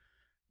then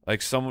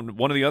like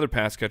one of the other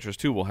pass catchers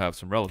too will have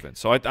some relevance.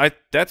 So I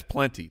that's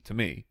plenty to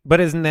me. But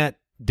isn't that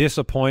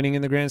disappointing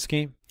in the grand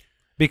scheme?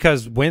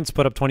 Because Wentz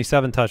put up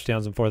 27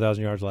 touchdowns and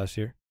 4,000 yards last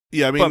year.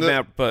 Yeah, I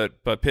mean,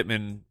 but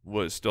Pittman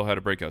still had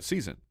a breakout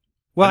season.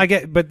 Well, I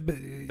get, but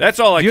that's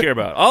all I care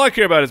about. All I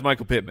care about is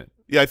Michael Pittman.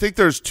 Yeah, I think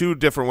there's two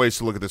different ways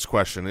to look at this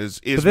question.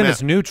 But then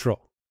it's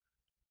neutral.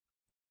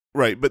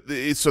 Right, but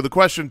so the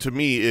question to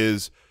me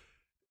is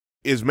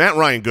Matt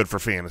Ryan good for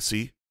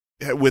fantasy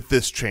with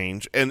this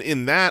change? And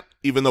in that,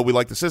 even though we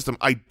like the system,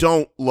 I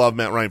don't love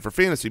Matt Ryan for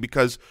fantasy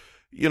because,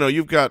 you know,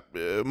 you've got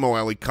Mo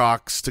Alley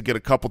Cox to get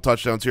a couple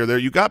touchdowns here or there.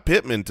 You got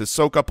Pittman to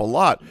soak up a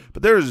lot,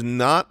 but there is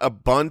not a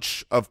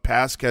bunch of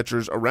pass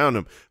catchers around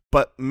him.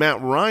 But Matt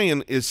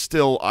Ryan is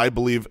still, I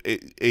believe,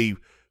 a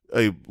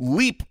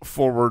leap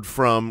forward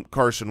from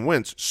Carson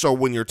Wentz. So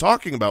when you're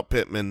talking about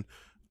Pittman,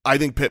 I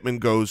think Pittman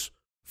goes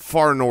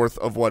far north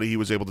of what he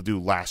was able to do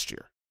last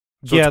year.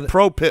 So it's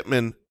pro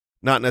Pittman,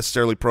 not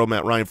necessarily pro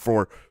Matt Ryan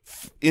for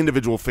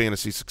individual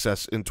fantasy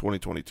success in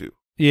 2022.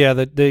 Yeah,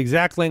 the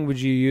exact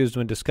language you used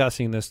when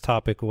discussing this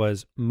topic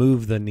was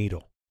move the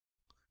needle.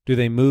 Do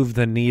they move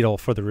the needle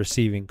for the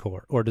receiving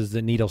core, or does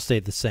the needle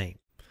stay the same?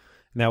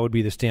 And that would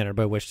be the standard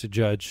by which to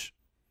judge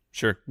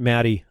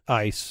Matty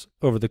Ice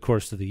over the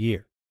course of the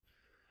year.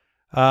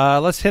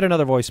 Let's hit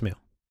another voicemail.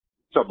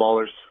 What's up,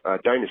 ballers?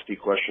 Dynasty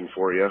question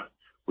for you.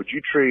 Would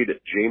you trade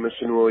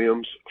Jameson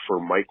Williams for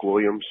Mike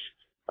Williams?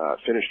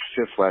 Finished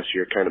 5th last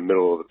year, kind of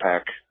middle of the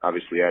pack.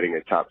 Obviously, adding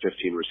a top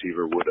 15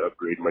 receiver would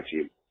upgrade my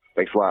team.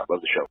 Thanks a lot.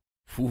 Love the show.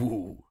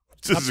 Ooh.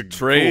 This is a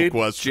trade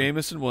cool question.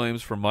 Jameson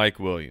Williams for Mike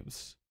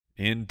Williams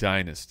in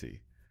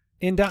Dynasty.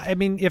 I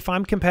mean, if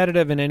I'm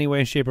competitive in any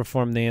way, shape, or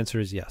form, the answer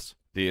is yes.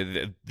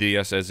 The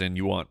yes as in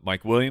you want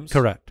Mike Williams?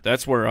 Correct.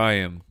 That's where I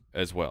am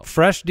as well.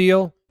 Fresh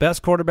deal,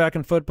 best quarterback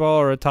in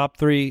football or a top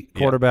 3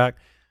 quarterback.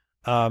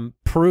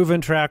 Proven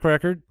track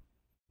record,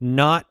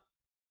 not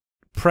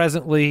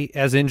presently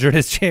as injured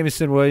as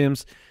Jameson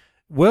Williams.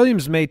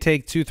 Williams may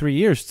take 2-3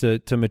 years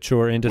to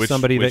mature into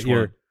somebody that you're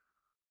one?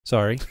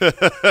 Sorry.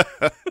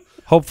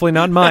 Hopefully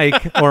not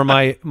Mike, or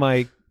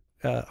my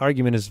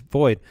argument is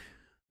void.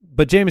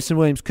 But Jameson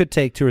Williams could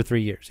take 2 or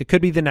 3 years. It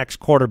could be the next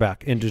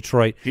quarterback in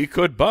Detroit. He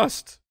could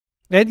bust.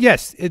 And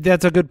yes,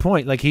 that's a good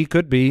point. Like, he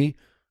could be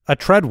a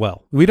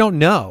Treadwell. We don't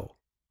know.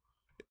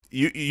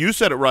 You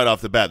said it right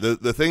off the bat.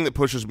 The thing that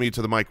pushes me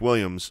to the Mike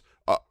Williams,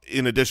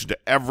 in addition to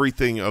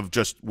everything of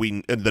just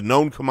the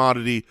known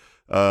commodity,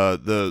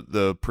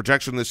 the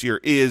projection this year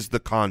is the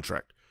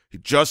contract. He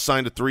just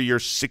signed a 3-year,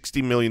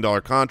 $60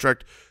 million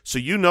contract. So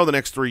the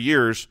next 3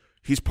 years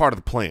he's part of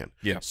the plan.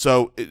 Yeah.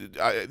 So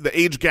the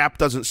age gap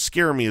doesn't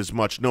scare me as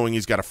much, knowing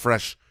he's got a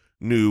fresh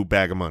new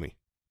bag of money.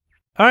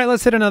 All right,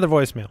 let's hit another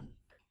voicemail.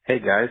 Hey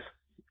guys,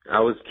 I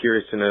was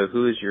curious to know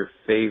who is your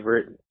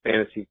favorite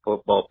fantasy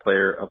football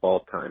player of all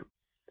time.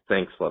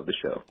 Thanks, love the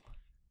show.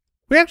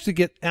 We actually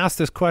get asked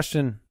this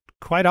question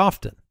quite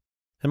often,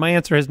 and my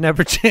answer has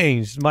never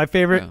changed. My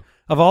favorite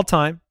of all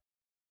time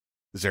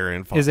is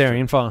Arian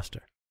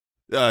Foster.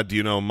 Do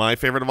you know my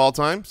favorite of all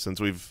time?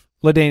 Since we've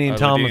LaDainian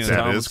Tomlinson.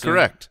 That is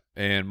correct.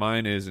 And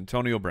mine is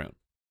Antonio Brown.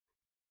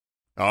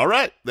 All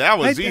right, that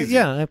was easy.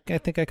 Yeah, I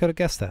think I could have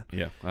guessed that.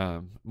 Yeah,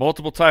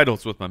 multiple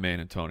titles with my man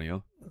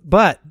Antonio.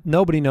 But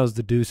nobody knows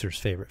the Deucer's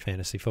favorite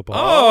fantasy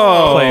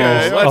football Let's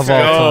players of all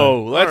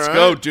time. Let's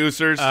go,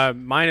 Deucers.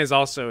 Mine is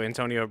also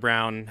Antonio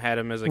Brown. Had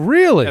him as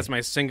as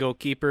my single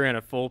keeper in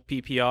a full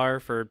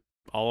PPR for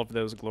all of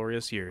those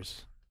glorious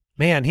years.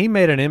 Man, he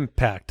made an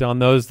impact on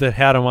those that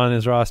had him on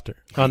his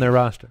roster, on their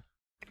roster.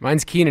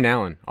 Mine's Keenan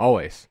Allen,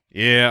 always.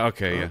 Yeah,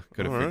 okay, yeah.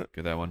 Could have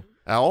figured that one.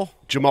 Al?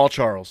 Jamal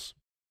Charles.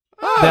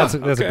 That's a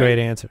great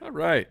answer. All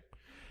right.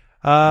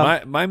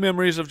 My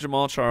memories of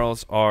Jamal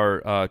Charles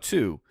are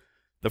 2.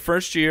 The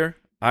first year,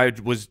 I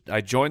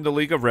joined the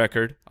League of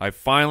Record. I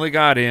finally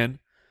got in.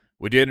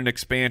 We did an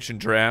expansion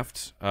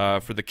draft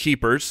for the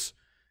keepers,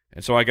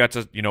 and so I got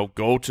to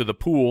go to the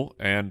pool,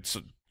 and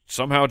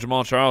somehow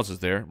Jamal Charles is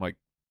there. I'm like,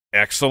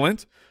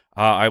 excellent.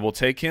 I will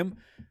take him.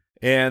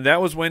 And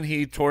that was when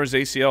he tore his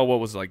ACL. What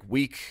was it, like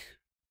week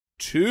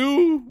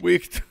 3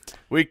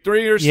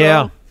 or so?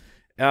 Yeah.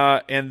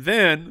 And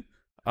then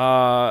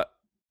I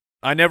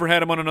never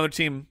had him on another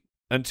team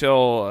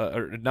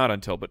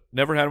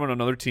never had him on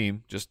another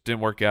team. Just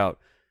didn't work out.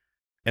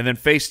 And then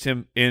faced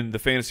him in the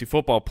fantasy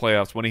football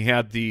playoffs when he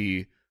had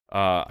the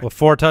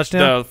 4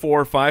 touchdown, the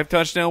 4 or 5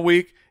 touchdown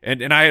week,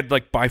 and I had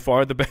by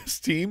far the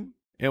best team.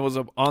 It was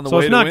on the way to win. So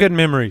it's not good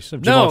memories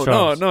of Jamal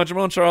Charles. No,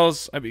 Jamal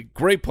Charles. I mean,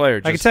 great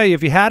player. I can tell you,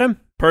 if you had him,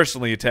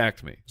 personally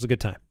attacked me. It was a good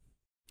time.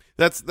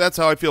 That's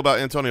how I feel about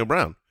Antonio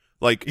Brown.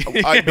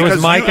 It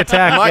was Mike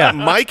attack.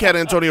 Mike had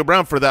Antonio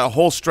Brown for that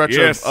whole stretch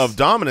of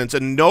dominance,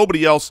 and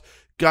nobody else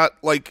got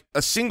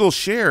a single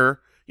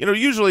share.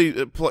 Usually,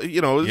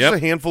 there's a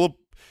handful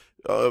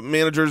of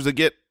managers that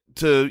get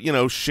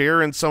to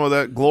share in some of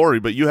that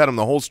glory, but you had him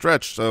the whole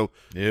stretch, so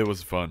it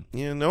was fun.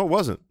 Yeah, no, it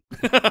wasn't.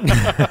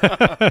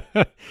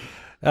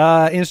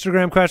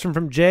 Instagram question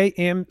from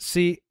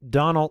JMC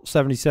Donald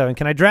 77.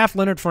 Can I draft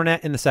Leonard Fournette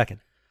in the second?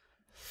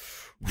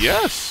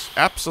 Yes,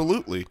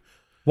 absolutely.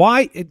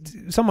 Why?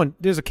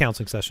 There's a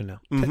counseling session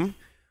now. Mm-hmm.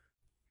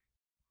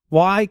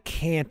 Why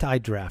can't I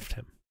draft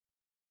him?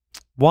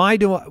 Why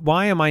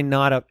am I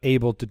not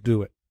able to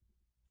do it?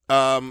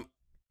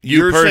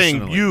 You're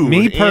saying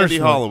me Andy personally.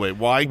 Holloway.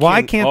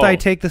 Why can't I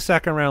take the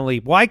second round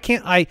leap? Why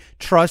can't I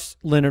trust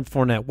Leonard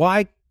Fournette?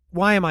 Why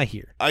am I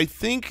here? I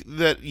think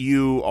that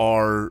you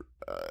are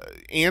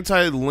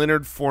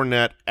anti-Leonard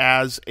Fournette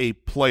as a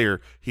player.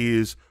 He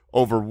is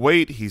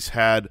overweight. He's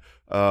had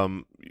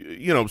some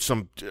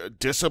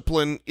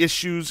discipline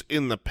issues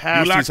in the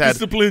past. You lack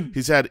discipline.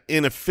 He's had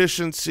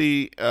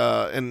inefficiency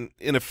and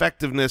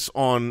ineffectiveness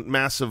on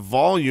massive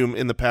volume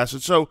in the past.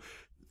 And so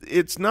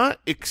it's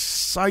not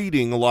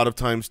exciting a lot of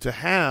times to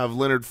have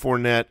Leonard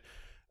Fournette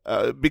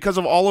because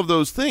of all of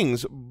those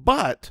things.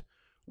 But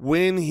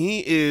when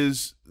he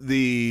is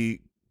the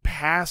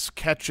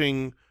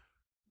pass-catching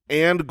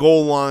and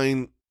goal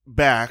line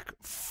back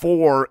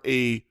for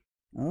a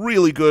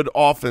really good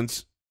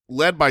offense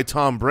led by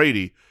Tom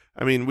Brady,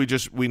 I mean,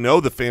 we know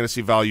the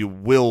fantasy value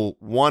will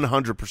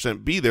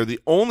 100% be there. The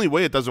only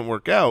way it doesn't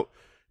work out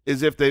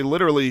is if they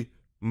literally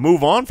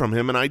move on from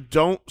him, and I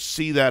don't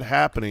see that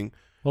happening.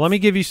 Well, let me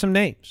give you some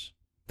names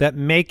that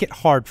make it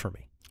hard for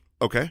me.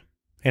 Okay.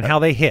 And how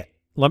they hit.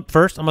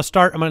 First, I'm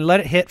going to let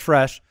it hit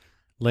fresh.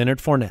 Leonard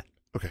Fournette.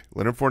 Okay,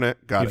 Leonard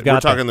Fournette. Got it. We're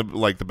talking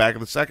the back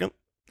of the second?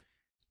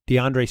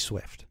 DeAndre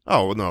Swift.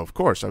 Oh, well, no, of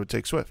course. I would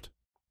take Swift.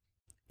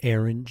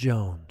 Aaron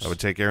Jones. I would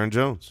take Aaron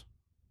Jones.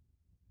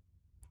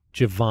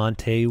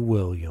 Javonte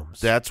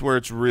Williams. That's where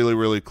it's really,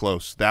 really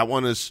close. That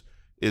one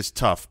is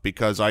tough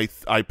because I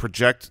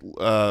project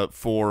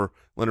for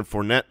Leonard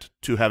Fournette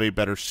to have a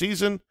better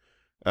season,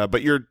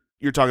 but you're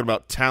talking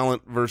about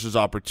talent versus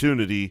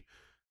opportunity.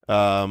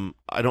 I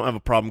don't have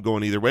a problem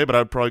going either way, but I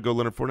would probably go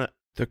Leonard Fournette.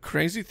 The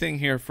crazy thing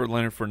here for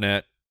Leonard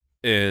Fournette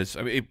is,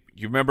 I mean,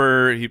 you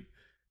remember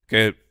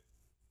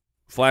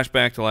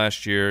flashback to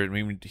last year. I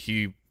mean,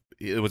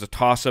 it was a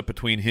toss-up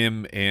between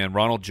him and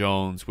Ronald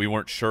Jones. We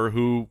weren't sure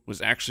who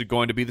was actually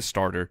going to be the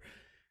starter.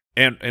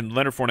 And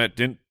Leonard Fournette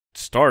didn't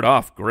start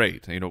off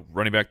great.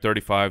 Running back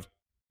 35,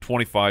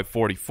 25,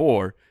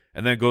 44,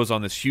 and then goes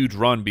on this huge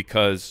run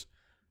because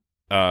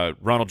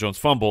Ronald Jones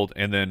fumbled,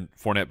 and then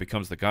Fournette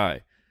becomes the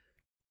guy.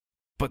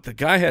 But the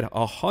guy had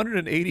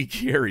 180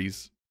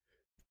 carries,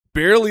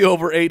 barely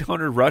over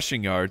 800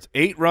 rushing yards,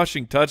 8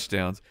 rushing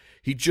touchdowns.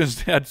 He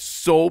just had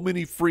so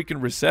many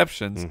freaking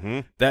receptions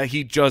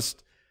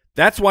that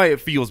that's why it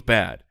feels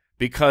bad,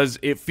 because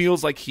it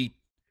feels like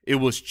it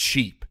was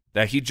cheap,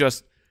 that he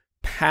just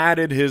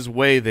padded his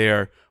way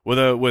there with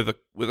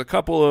a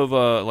couple of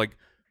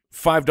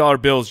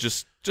 $5 bills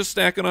just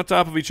stacking on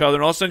top of each other,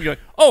 and all of a sudden you're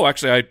like, oh,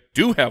 actually I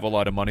do have a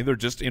lot of money. They're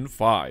just in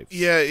fives.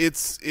 Yeah,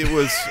 it's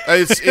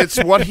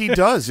what he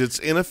does. It's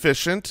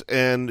inefficient,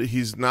 and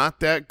he's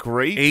not that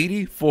great.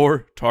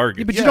 84 targets.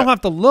 Yeah, but you don't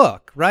have to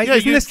look, right? Yeah,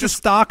 Isn't this the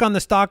stock on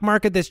the stock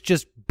market that's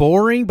just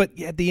boring, but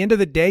at the end of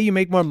the day you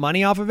make more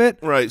money off of it?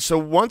 Right. So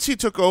once he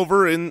took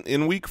over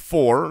in week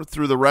 4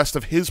 through the rest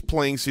of his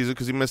playing season,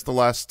 because he missed the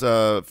last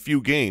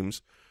few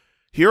games,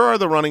 here are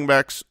the running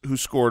backs who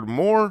scored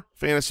more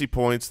fantasy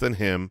points than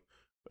him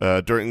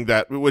during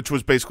that, which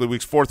was basically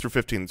weeks 4 through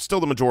 15.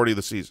 Still the majority of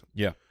the season.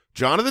 Yeah.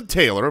 Jonathan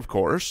Taylor, of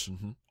course.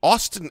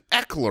 Austin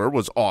Eckler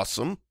was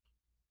awesome.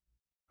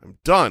 I'm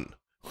done.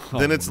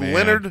 Then it's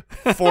Leonard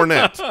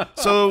Fournette.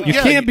 So you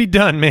can't be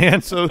done,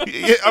 man. So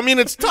I mean,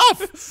 it's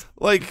tough.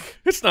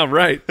 It's not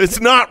right. It's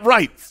not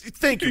right.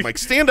 Thank you, Mike.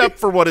 Stand up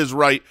for what is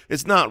right.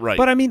 It's not right.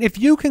 But I mean, if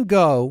you can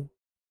go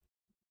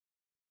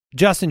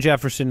Justin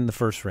Jefferson in the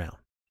first round,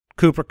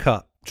 Cooper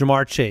Kupp,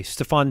 Jamar Chase,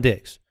 Stephon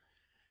Diggs,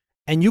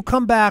 and you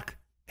come back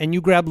and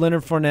you grab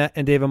Leonard Fournette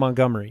and David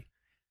Montgomery,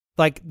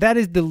 that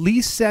is the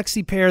least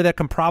sexy pair that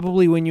can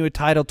probably win you a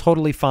title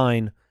totally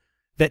fine,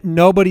 that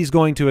nobody's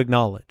going to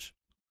acknowledge.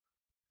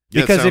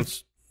 Yeah,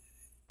 because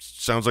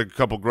sounds like a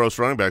couple gross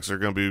running backs are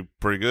going to be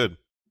pretty good.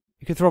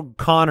 You could throw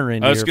Connor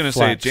in. I was going to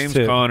say James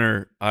too.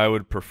 Conner I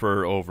would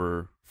prefer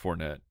over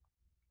Fournette.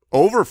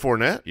 Over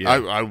Fournette? Yeah.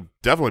 I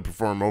definitely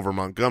prefer him over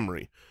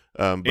Montgomery.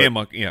 And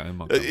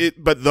Montgomery.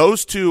 But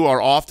those two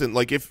are often,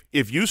 if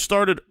you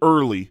started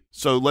early,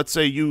 so let's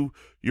say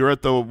you're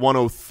at the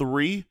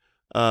 103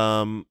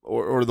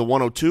 or the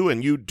 102,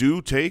 and you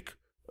do take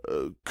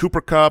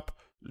Cooper Kupp,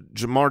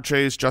 Jamar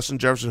Chase, Justin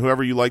Jefferson,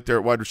 whoever you like there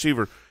at wide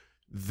receiver,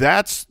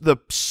 that's the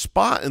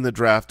spot in the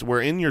draft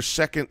where in your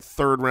second,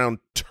 third round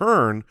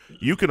turn,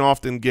 you can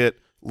often get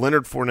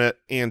Leonard Fournette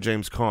and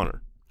James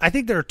Conner. I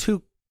think there are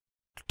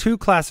two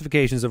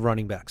classifications of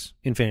running backs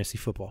in fantasy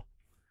football.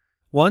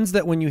 Ones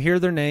that when you hear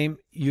their name,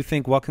 you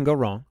think what can go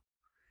wrong,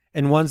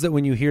 and ones that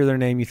when you hear their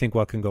name, you think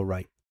what can go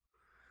right.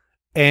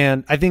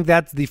 And I think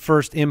that's the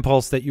first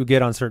impulse that you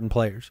get on certain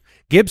players.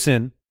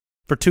 Gibson,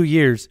 for 2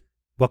 years,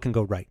 what can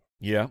go right?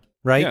 Yeah.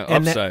 Right? Yeah,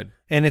 and upside.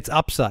 And it's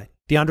upside.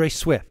 DeAndre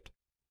Swift,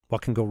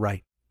 what can go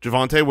right?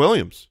 Javonte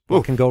Williams.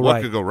 What can go right?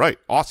 What can go right?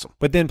 Awesome.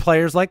 But then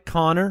players like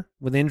Connor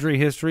with injury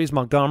histories,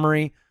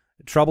 Montgomery,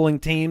 troubling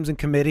teams and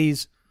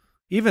committees,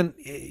 even,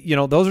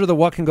 those are the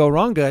what can go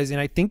wrong guys.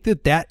 And I think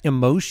that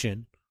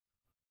emotion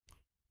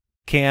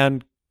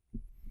can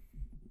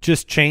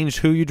just change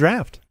who you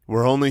draft.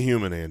 We're only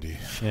human, Andy.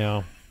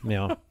 Yeah.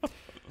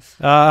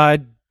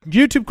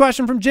 YouTube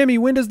question from Jimmy.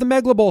 When does the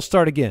Megla Bowl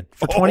start again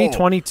for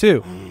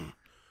 2022?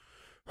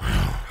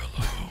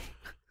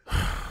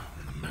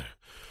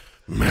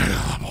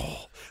 Megla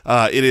Bowl.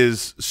 It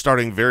is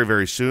starting very,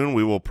 very soon.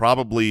 We will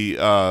probably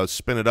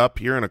spin it up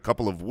here in a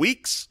couple of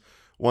weeks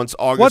once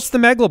August What's the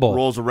Megla Bowl?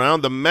 rolls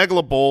around. The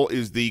Megla Bowl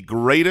is the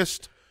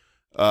greatest,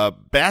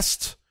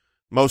 best,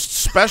 most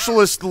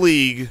specialist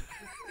league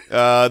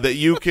that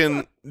you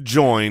can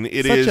join.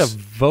 It is such a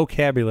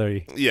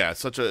vocabulary. Yeah,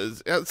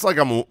 it's like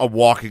I'm a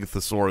walking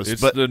thesaurus.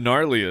 It's but the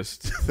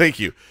gnarliest. Thank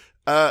you.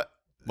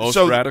 Most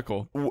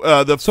radical.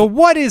 So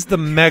what is the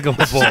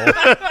Megla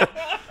Bowl?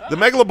 The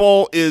Megla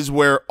Bowl is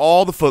where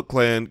all the Foot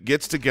Clan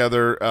gets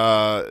together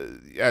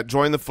at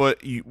Join the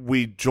Foot.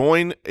 We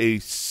join a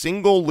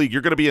single league.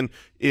 You're going to be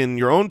in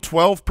your own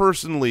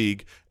 12-person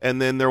league,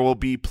 and then there will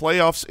be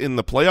playoffs in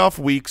the playoff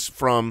weeks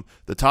from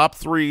the top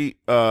 3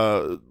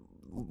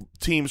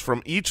 teams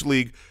from each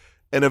league.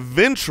 And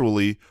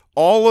eventually,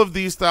 all of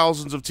these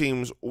thousands of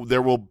teams,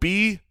 there will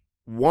be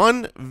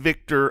one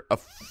victor, a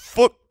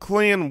Foot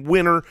Clan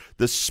winner,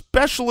 the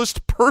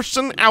specialist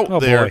person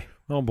out there.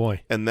 Oh,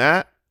 boy. And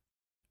that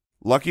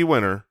lucky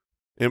winner,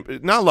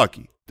 not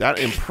lucky, that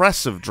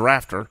impressive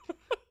drafter,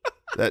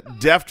 that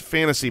deft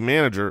fantasy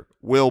manager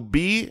will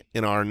be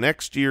in our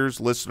next year's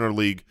listener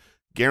league,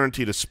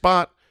 guaranteed a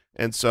spot.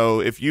 And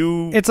so if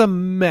you... It's a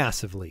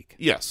massive league.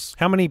 Yes.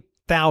 How many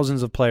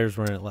thousands of players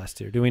were in it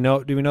last year? Do we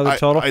know the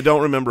total? I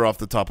don't remember off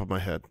the top of my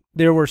head.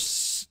 There's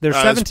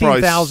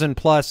 17,000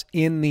 plus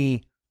in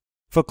the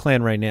Foot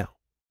Clan right now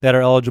that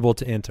are eligible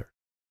to enter.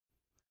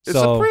 It's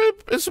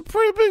a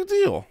pretty big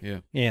deal.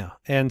 Yeah.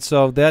 And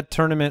so that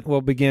tournament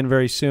will begin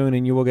very soon,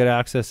 and you will get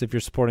access if you're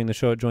supporting the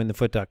show at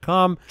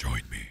jointhefoot.com.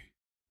 Join me.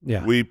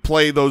 Yeah. We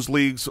play those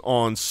leagues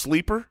on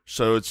Sleeper,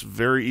 so it's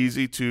very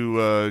easy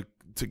to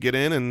get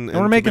in and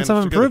we're making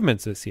some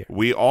improvements this year.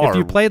 We are. If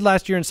you played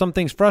last year and some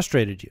things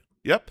frustrated you.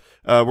 Yep.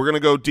 We're going to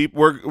go deep.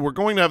 We're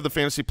going to have the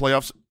fantasy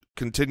playoffs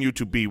continue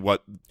to be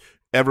what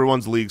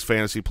everyone's league's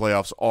fantasy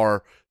playoffs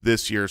are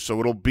this year.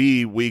 So it'll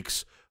be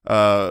weeks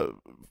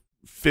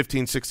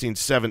 15, 16,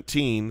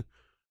 17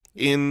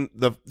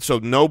 so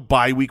no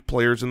bye week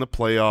players in the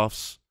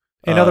playoffs.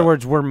 In other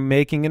words, we're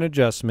making an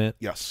adjustment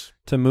yes,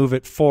 to move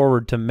it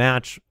forward to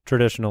match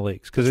traditional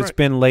leagues because it's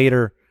been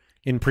later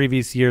in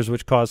previous years,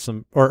 which caused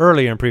some, or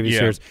earlier in previous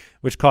years,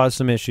 which caused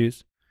some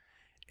issues.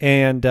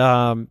 And,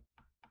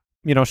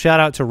 shout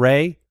out to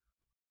Ray,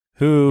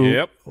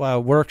 who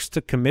works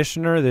to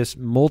commissioner this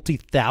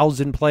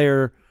multi-thousand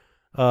player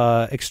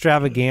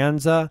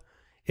extravaganza.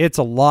 It's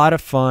a lot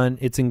of fun.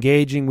 It's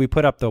engaging. We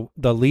put up the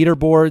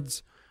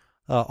leaderboards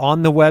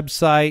on the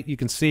website. You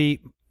can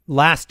see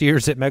last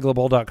year's at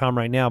megalabowl.com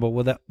right now,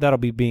 but that'll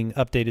be being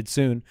updated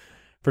soon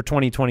for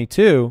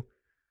 2022.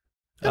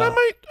 And I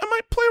might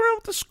play around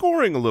with the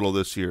scoring a little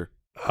this year.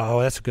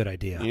 Oh, that's a good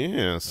idea.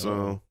 Yeah,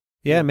 so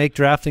make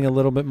drafting a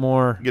little bit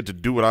more. I get to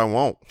do what I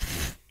want.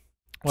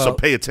 Well, so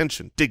pay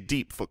attention. Dig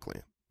deep, Foot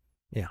Clan.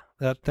 Yeah,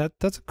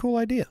 that's a cool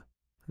idea.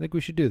 I think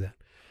we should do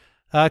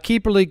that.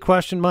 Keeper league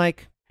question,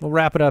 Mike. We'll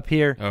wrap it up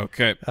here.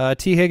 Okay.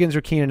 T. Higgins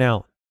or Keenan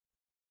Allen?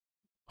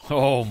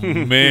 Oh,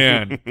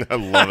 man. I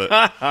love it.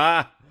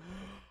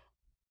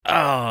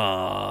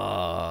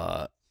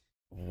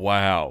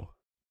 Wow.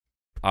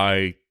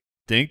 I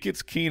think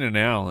it's Keenan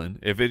Allen.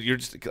 If you're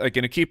just like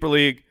in a keeper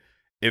league,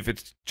 if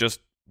it's just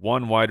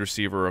one wide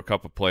receiver or a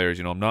couple players,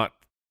 I'm not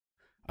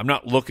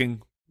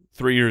looking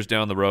 3 years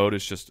down the road.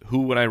 It's just who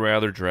would I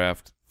rather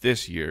draft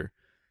this year?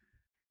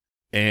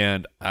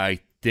 And I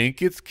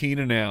think it's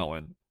Keenan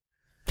Allen.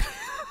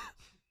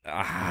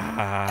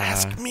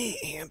 Ask me,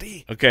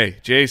 Andy. Okay,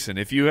 Jason,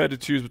 if you had to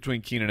choose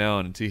between Keenan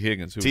Allen and T.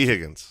 Higgins, who? T.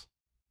 Higgins.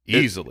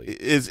 Easily.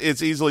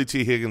 It's easily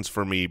T. Higgins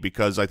for me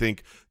because I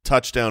think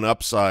touchdown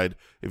upside,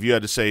 if you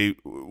had to say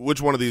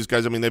which one of these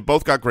guys, I mean, they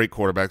both got great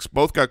quarterbacks.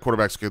 Both got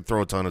quarterbacks who can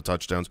throw a ton of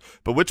touchdowns,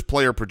 but which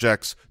player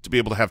projects to be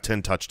able to have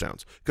 10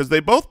 touchdowns? Because they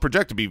both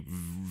project to be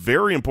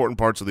very important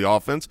parts of the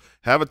offense,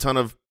 have a ton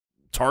of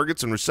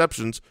targets and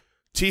receptions.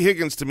 T.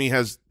 Higgins, to me,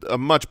 has a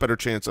much better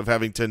chance of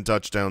having 10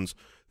 touchdowns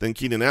than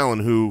Keenan Allen,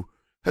 who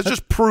has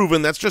just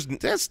proven that's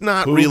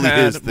not really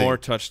his thing. Who had more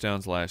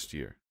touchdowns last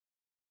year?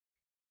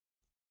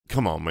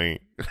 Come on, man.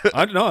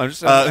 I don't know. I'm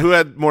just who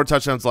had more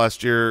touchdowns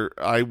last year?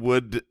 I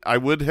would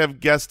have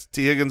guessed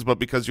T. Higgins, but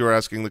because you were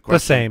asking the question, the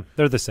same.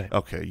 They're the same.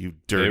 Okay, you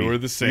dirty. They were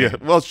the same. Yeah,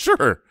 well,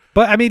 sure.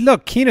 But I mean,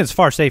 look, Keenan's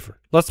far safer.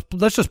 Let's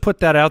just put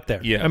that out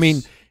there. Yes. I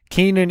mean,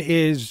 Keenan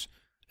is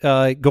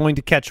going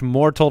to catch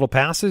more total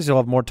passes. He'll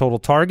have more total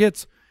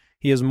targets.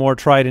 He is more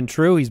tried and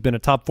true. He's been a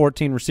top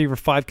 14 receiver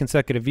 5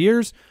 consecutive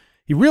years.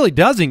 He really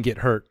doesn't get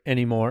hurt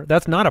anymore.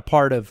 That's not a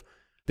part of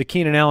the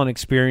Keenan Allen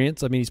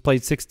experience. I mean, he's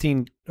played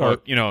 16.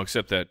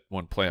 Except that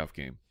one playoff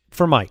game.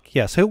 For Mike,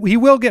 yes. He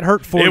will get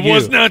hurt for you. It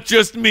was not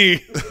just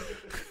me.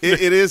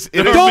 It is.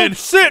 Don't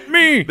sit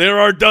me. There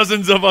are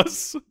dozens of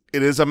us.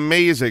 It is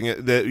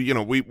amazing that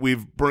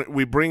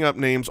we bring up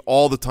names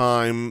all the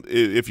time.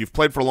 If you've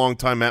played for a long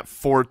time, Matt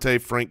Forte,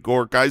 Frank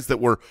Gore, guys that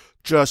were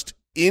just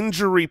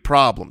injury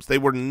problems. They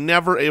were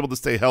never able to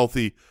stay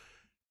healthy,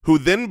 who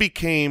then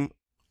became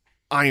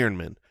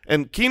Ironmen.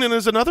 And Keenan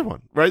is another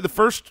one, right? The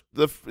first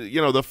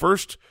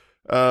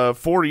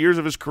 4 years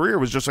of his career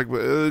was just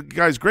like,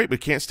 guy's great,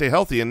 but can't stay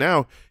healthy. And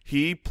now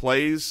he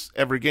plays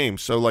every game.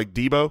 So like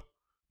Debo,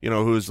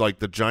 who's like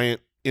the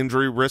giant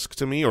injury risk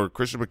to me, or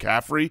Christian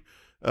McCaffrey,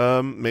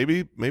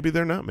 maybe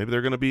they're not. Maybe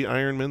they're going to be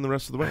Ironmen the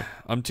rest of the way.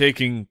 I'm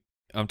taking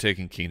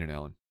Keenan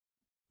Allen.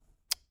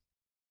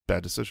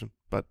 Bad decision,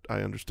 but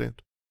I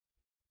understand.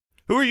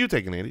 Who are you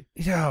taking, Andy?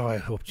 Yeah, I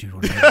hoped you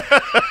weren't.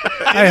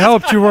 I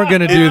hoped you weren't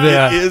going to do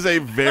that. It is a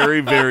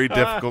very, very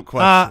difficult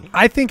question.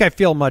 I think I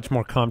feel much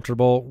more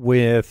comfortable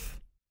with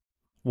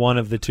one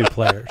of the two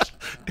players.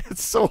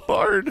 It's so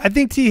hard. I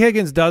think T.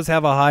 Higgins does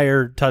have a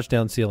higher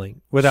touchdown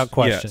ceiling, without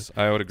question. Yes,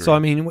 I would agree. So, I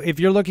mean, if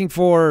you're looking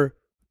for...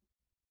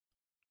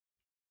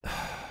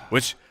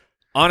 Which,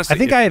 honestly... I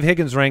think I have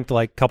Higgins ranked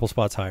like a couple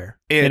spots higher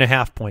in a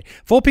half point.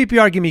 Full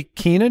PPR, give me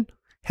Keenan.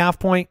 Half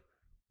point,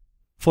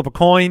 flip a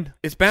coin.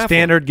 It's baffling.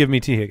 Standard, give me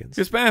T. Higgins.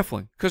 It's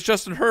baffling because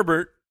Justin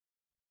Herbert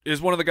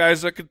is one of the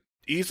guys that could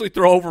easily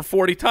throw over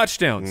 40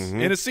 touchdowns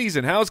in a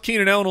season. How is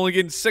Keenan Allen only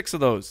getting 6 of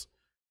those?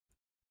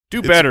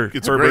 Do better,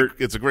 Herbert.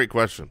 It's a great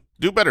question.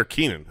 Do better,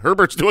 Keenan.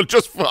 Herbert's doing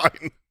just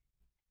fine.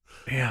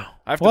 Yeah.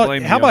 I have to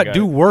blame how about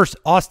do worse,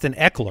 Austin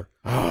Eckler?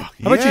 How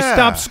about you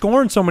stop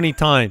scoring so many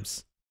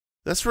times?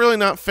 That's really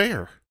not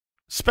fair.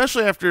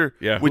 Especially after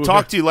we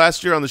talked to you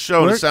last year on the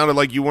show, and it sounded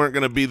like you weren't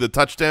going to be the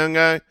touchdown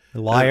guy.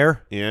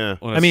 Liar. Yeah.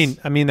 I mean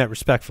that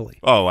respectfully.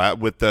 Oh,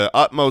 with the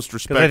utmost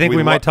respect. I think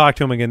we might talk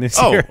to him again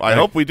this year. I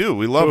hope we do.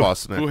 We love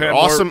Austin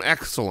Eckler.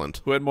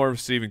 Excellent. Who had more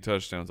receiving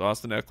touchdowns,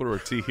 Austin Eckler or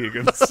T.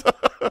 Higgins?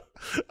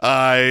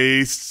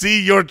 I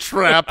see your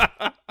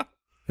trap.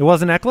 It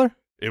wasn't Eckler?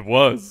 It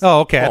was.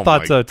 Oh, okay. I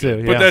thought so,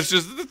 too. But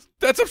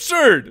that's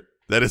absurd.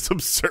 That is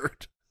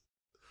absurd.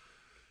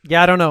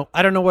 Yeah, I don't know.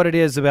 I don't know what it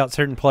is about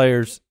certain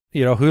players.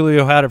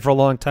 Julio had it for a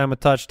long time with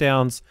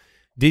touchdowns.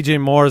 DJ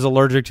Moore is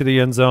allergic to the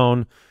end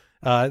zone.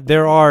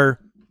 There are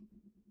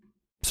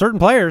certain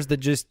players that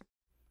just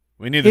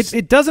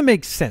it doesn't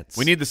make sense.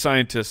 We need the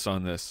scientists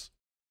on this.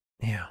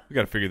 Yeah. We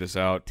got to figure this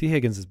out. T.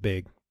 Higgins is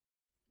big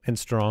and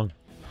strong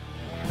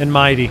and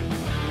mighty.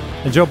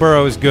 And Joe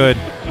Burrow is good.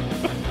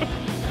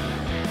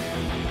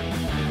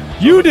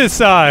 You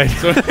decide.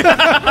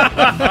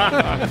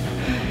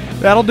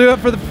 That'll do it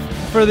for the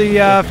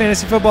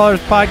Fantasy Footballers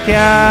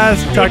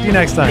podcast. Talk to you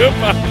next time.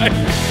 Goodbye.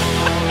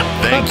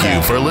 Thank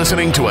you for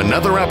listening to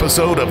another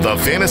episode of the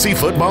Fantasy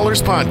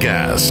Footballers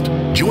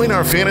podcast. Join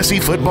our fantasy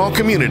football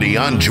community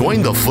on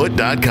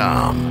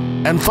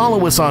jointhefoot.com and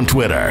follow us on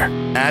Twitter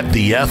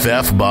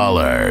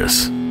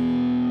 @TheFFBallers.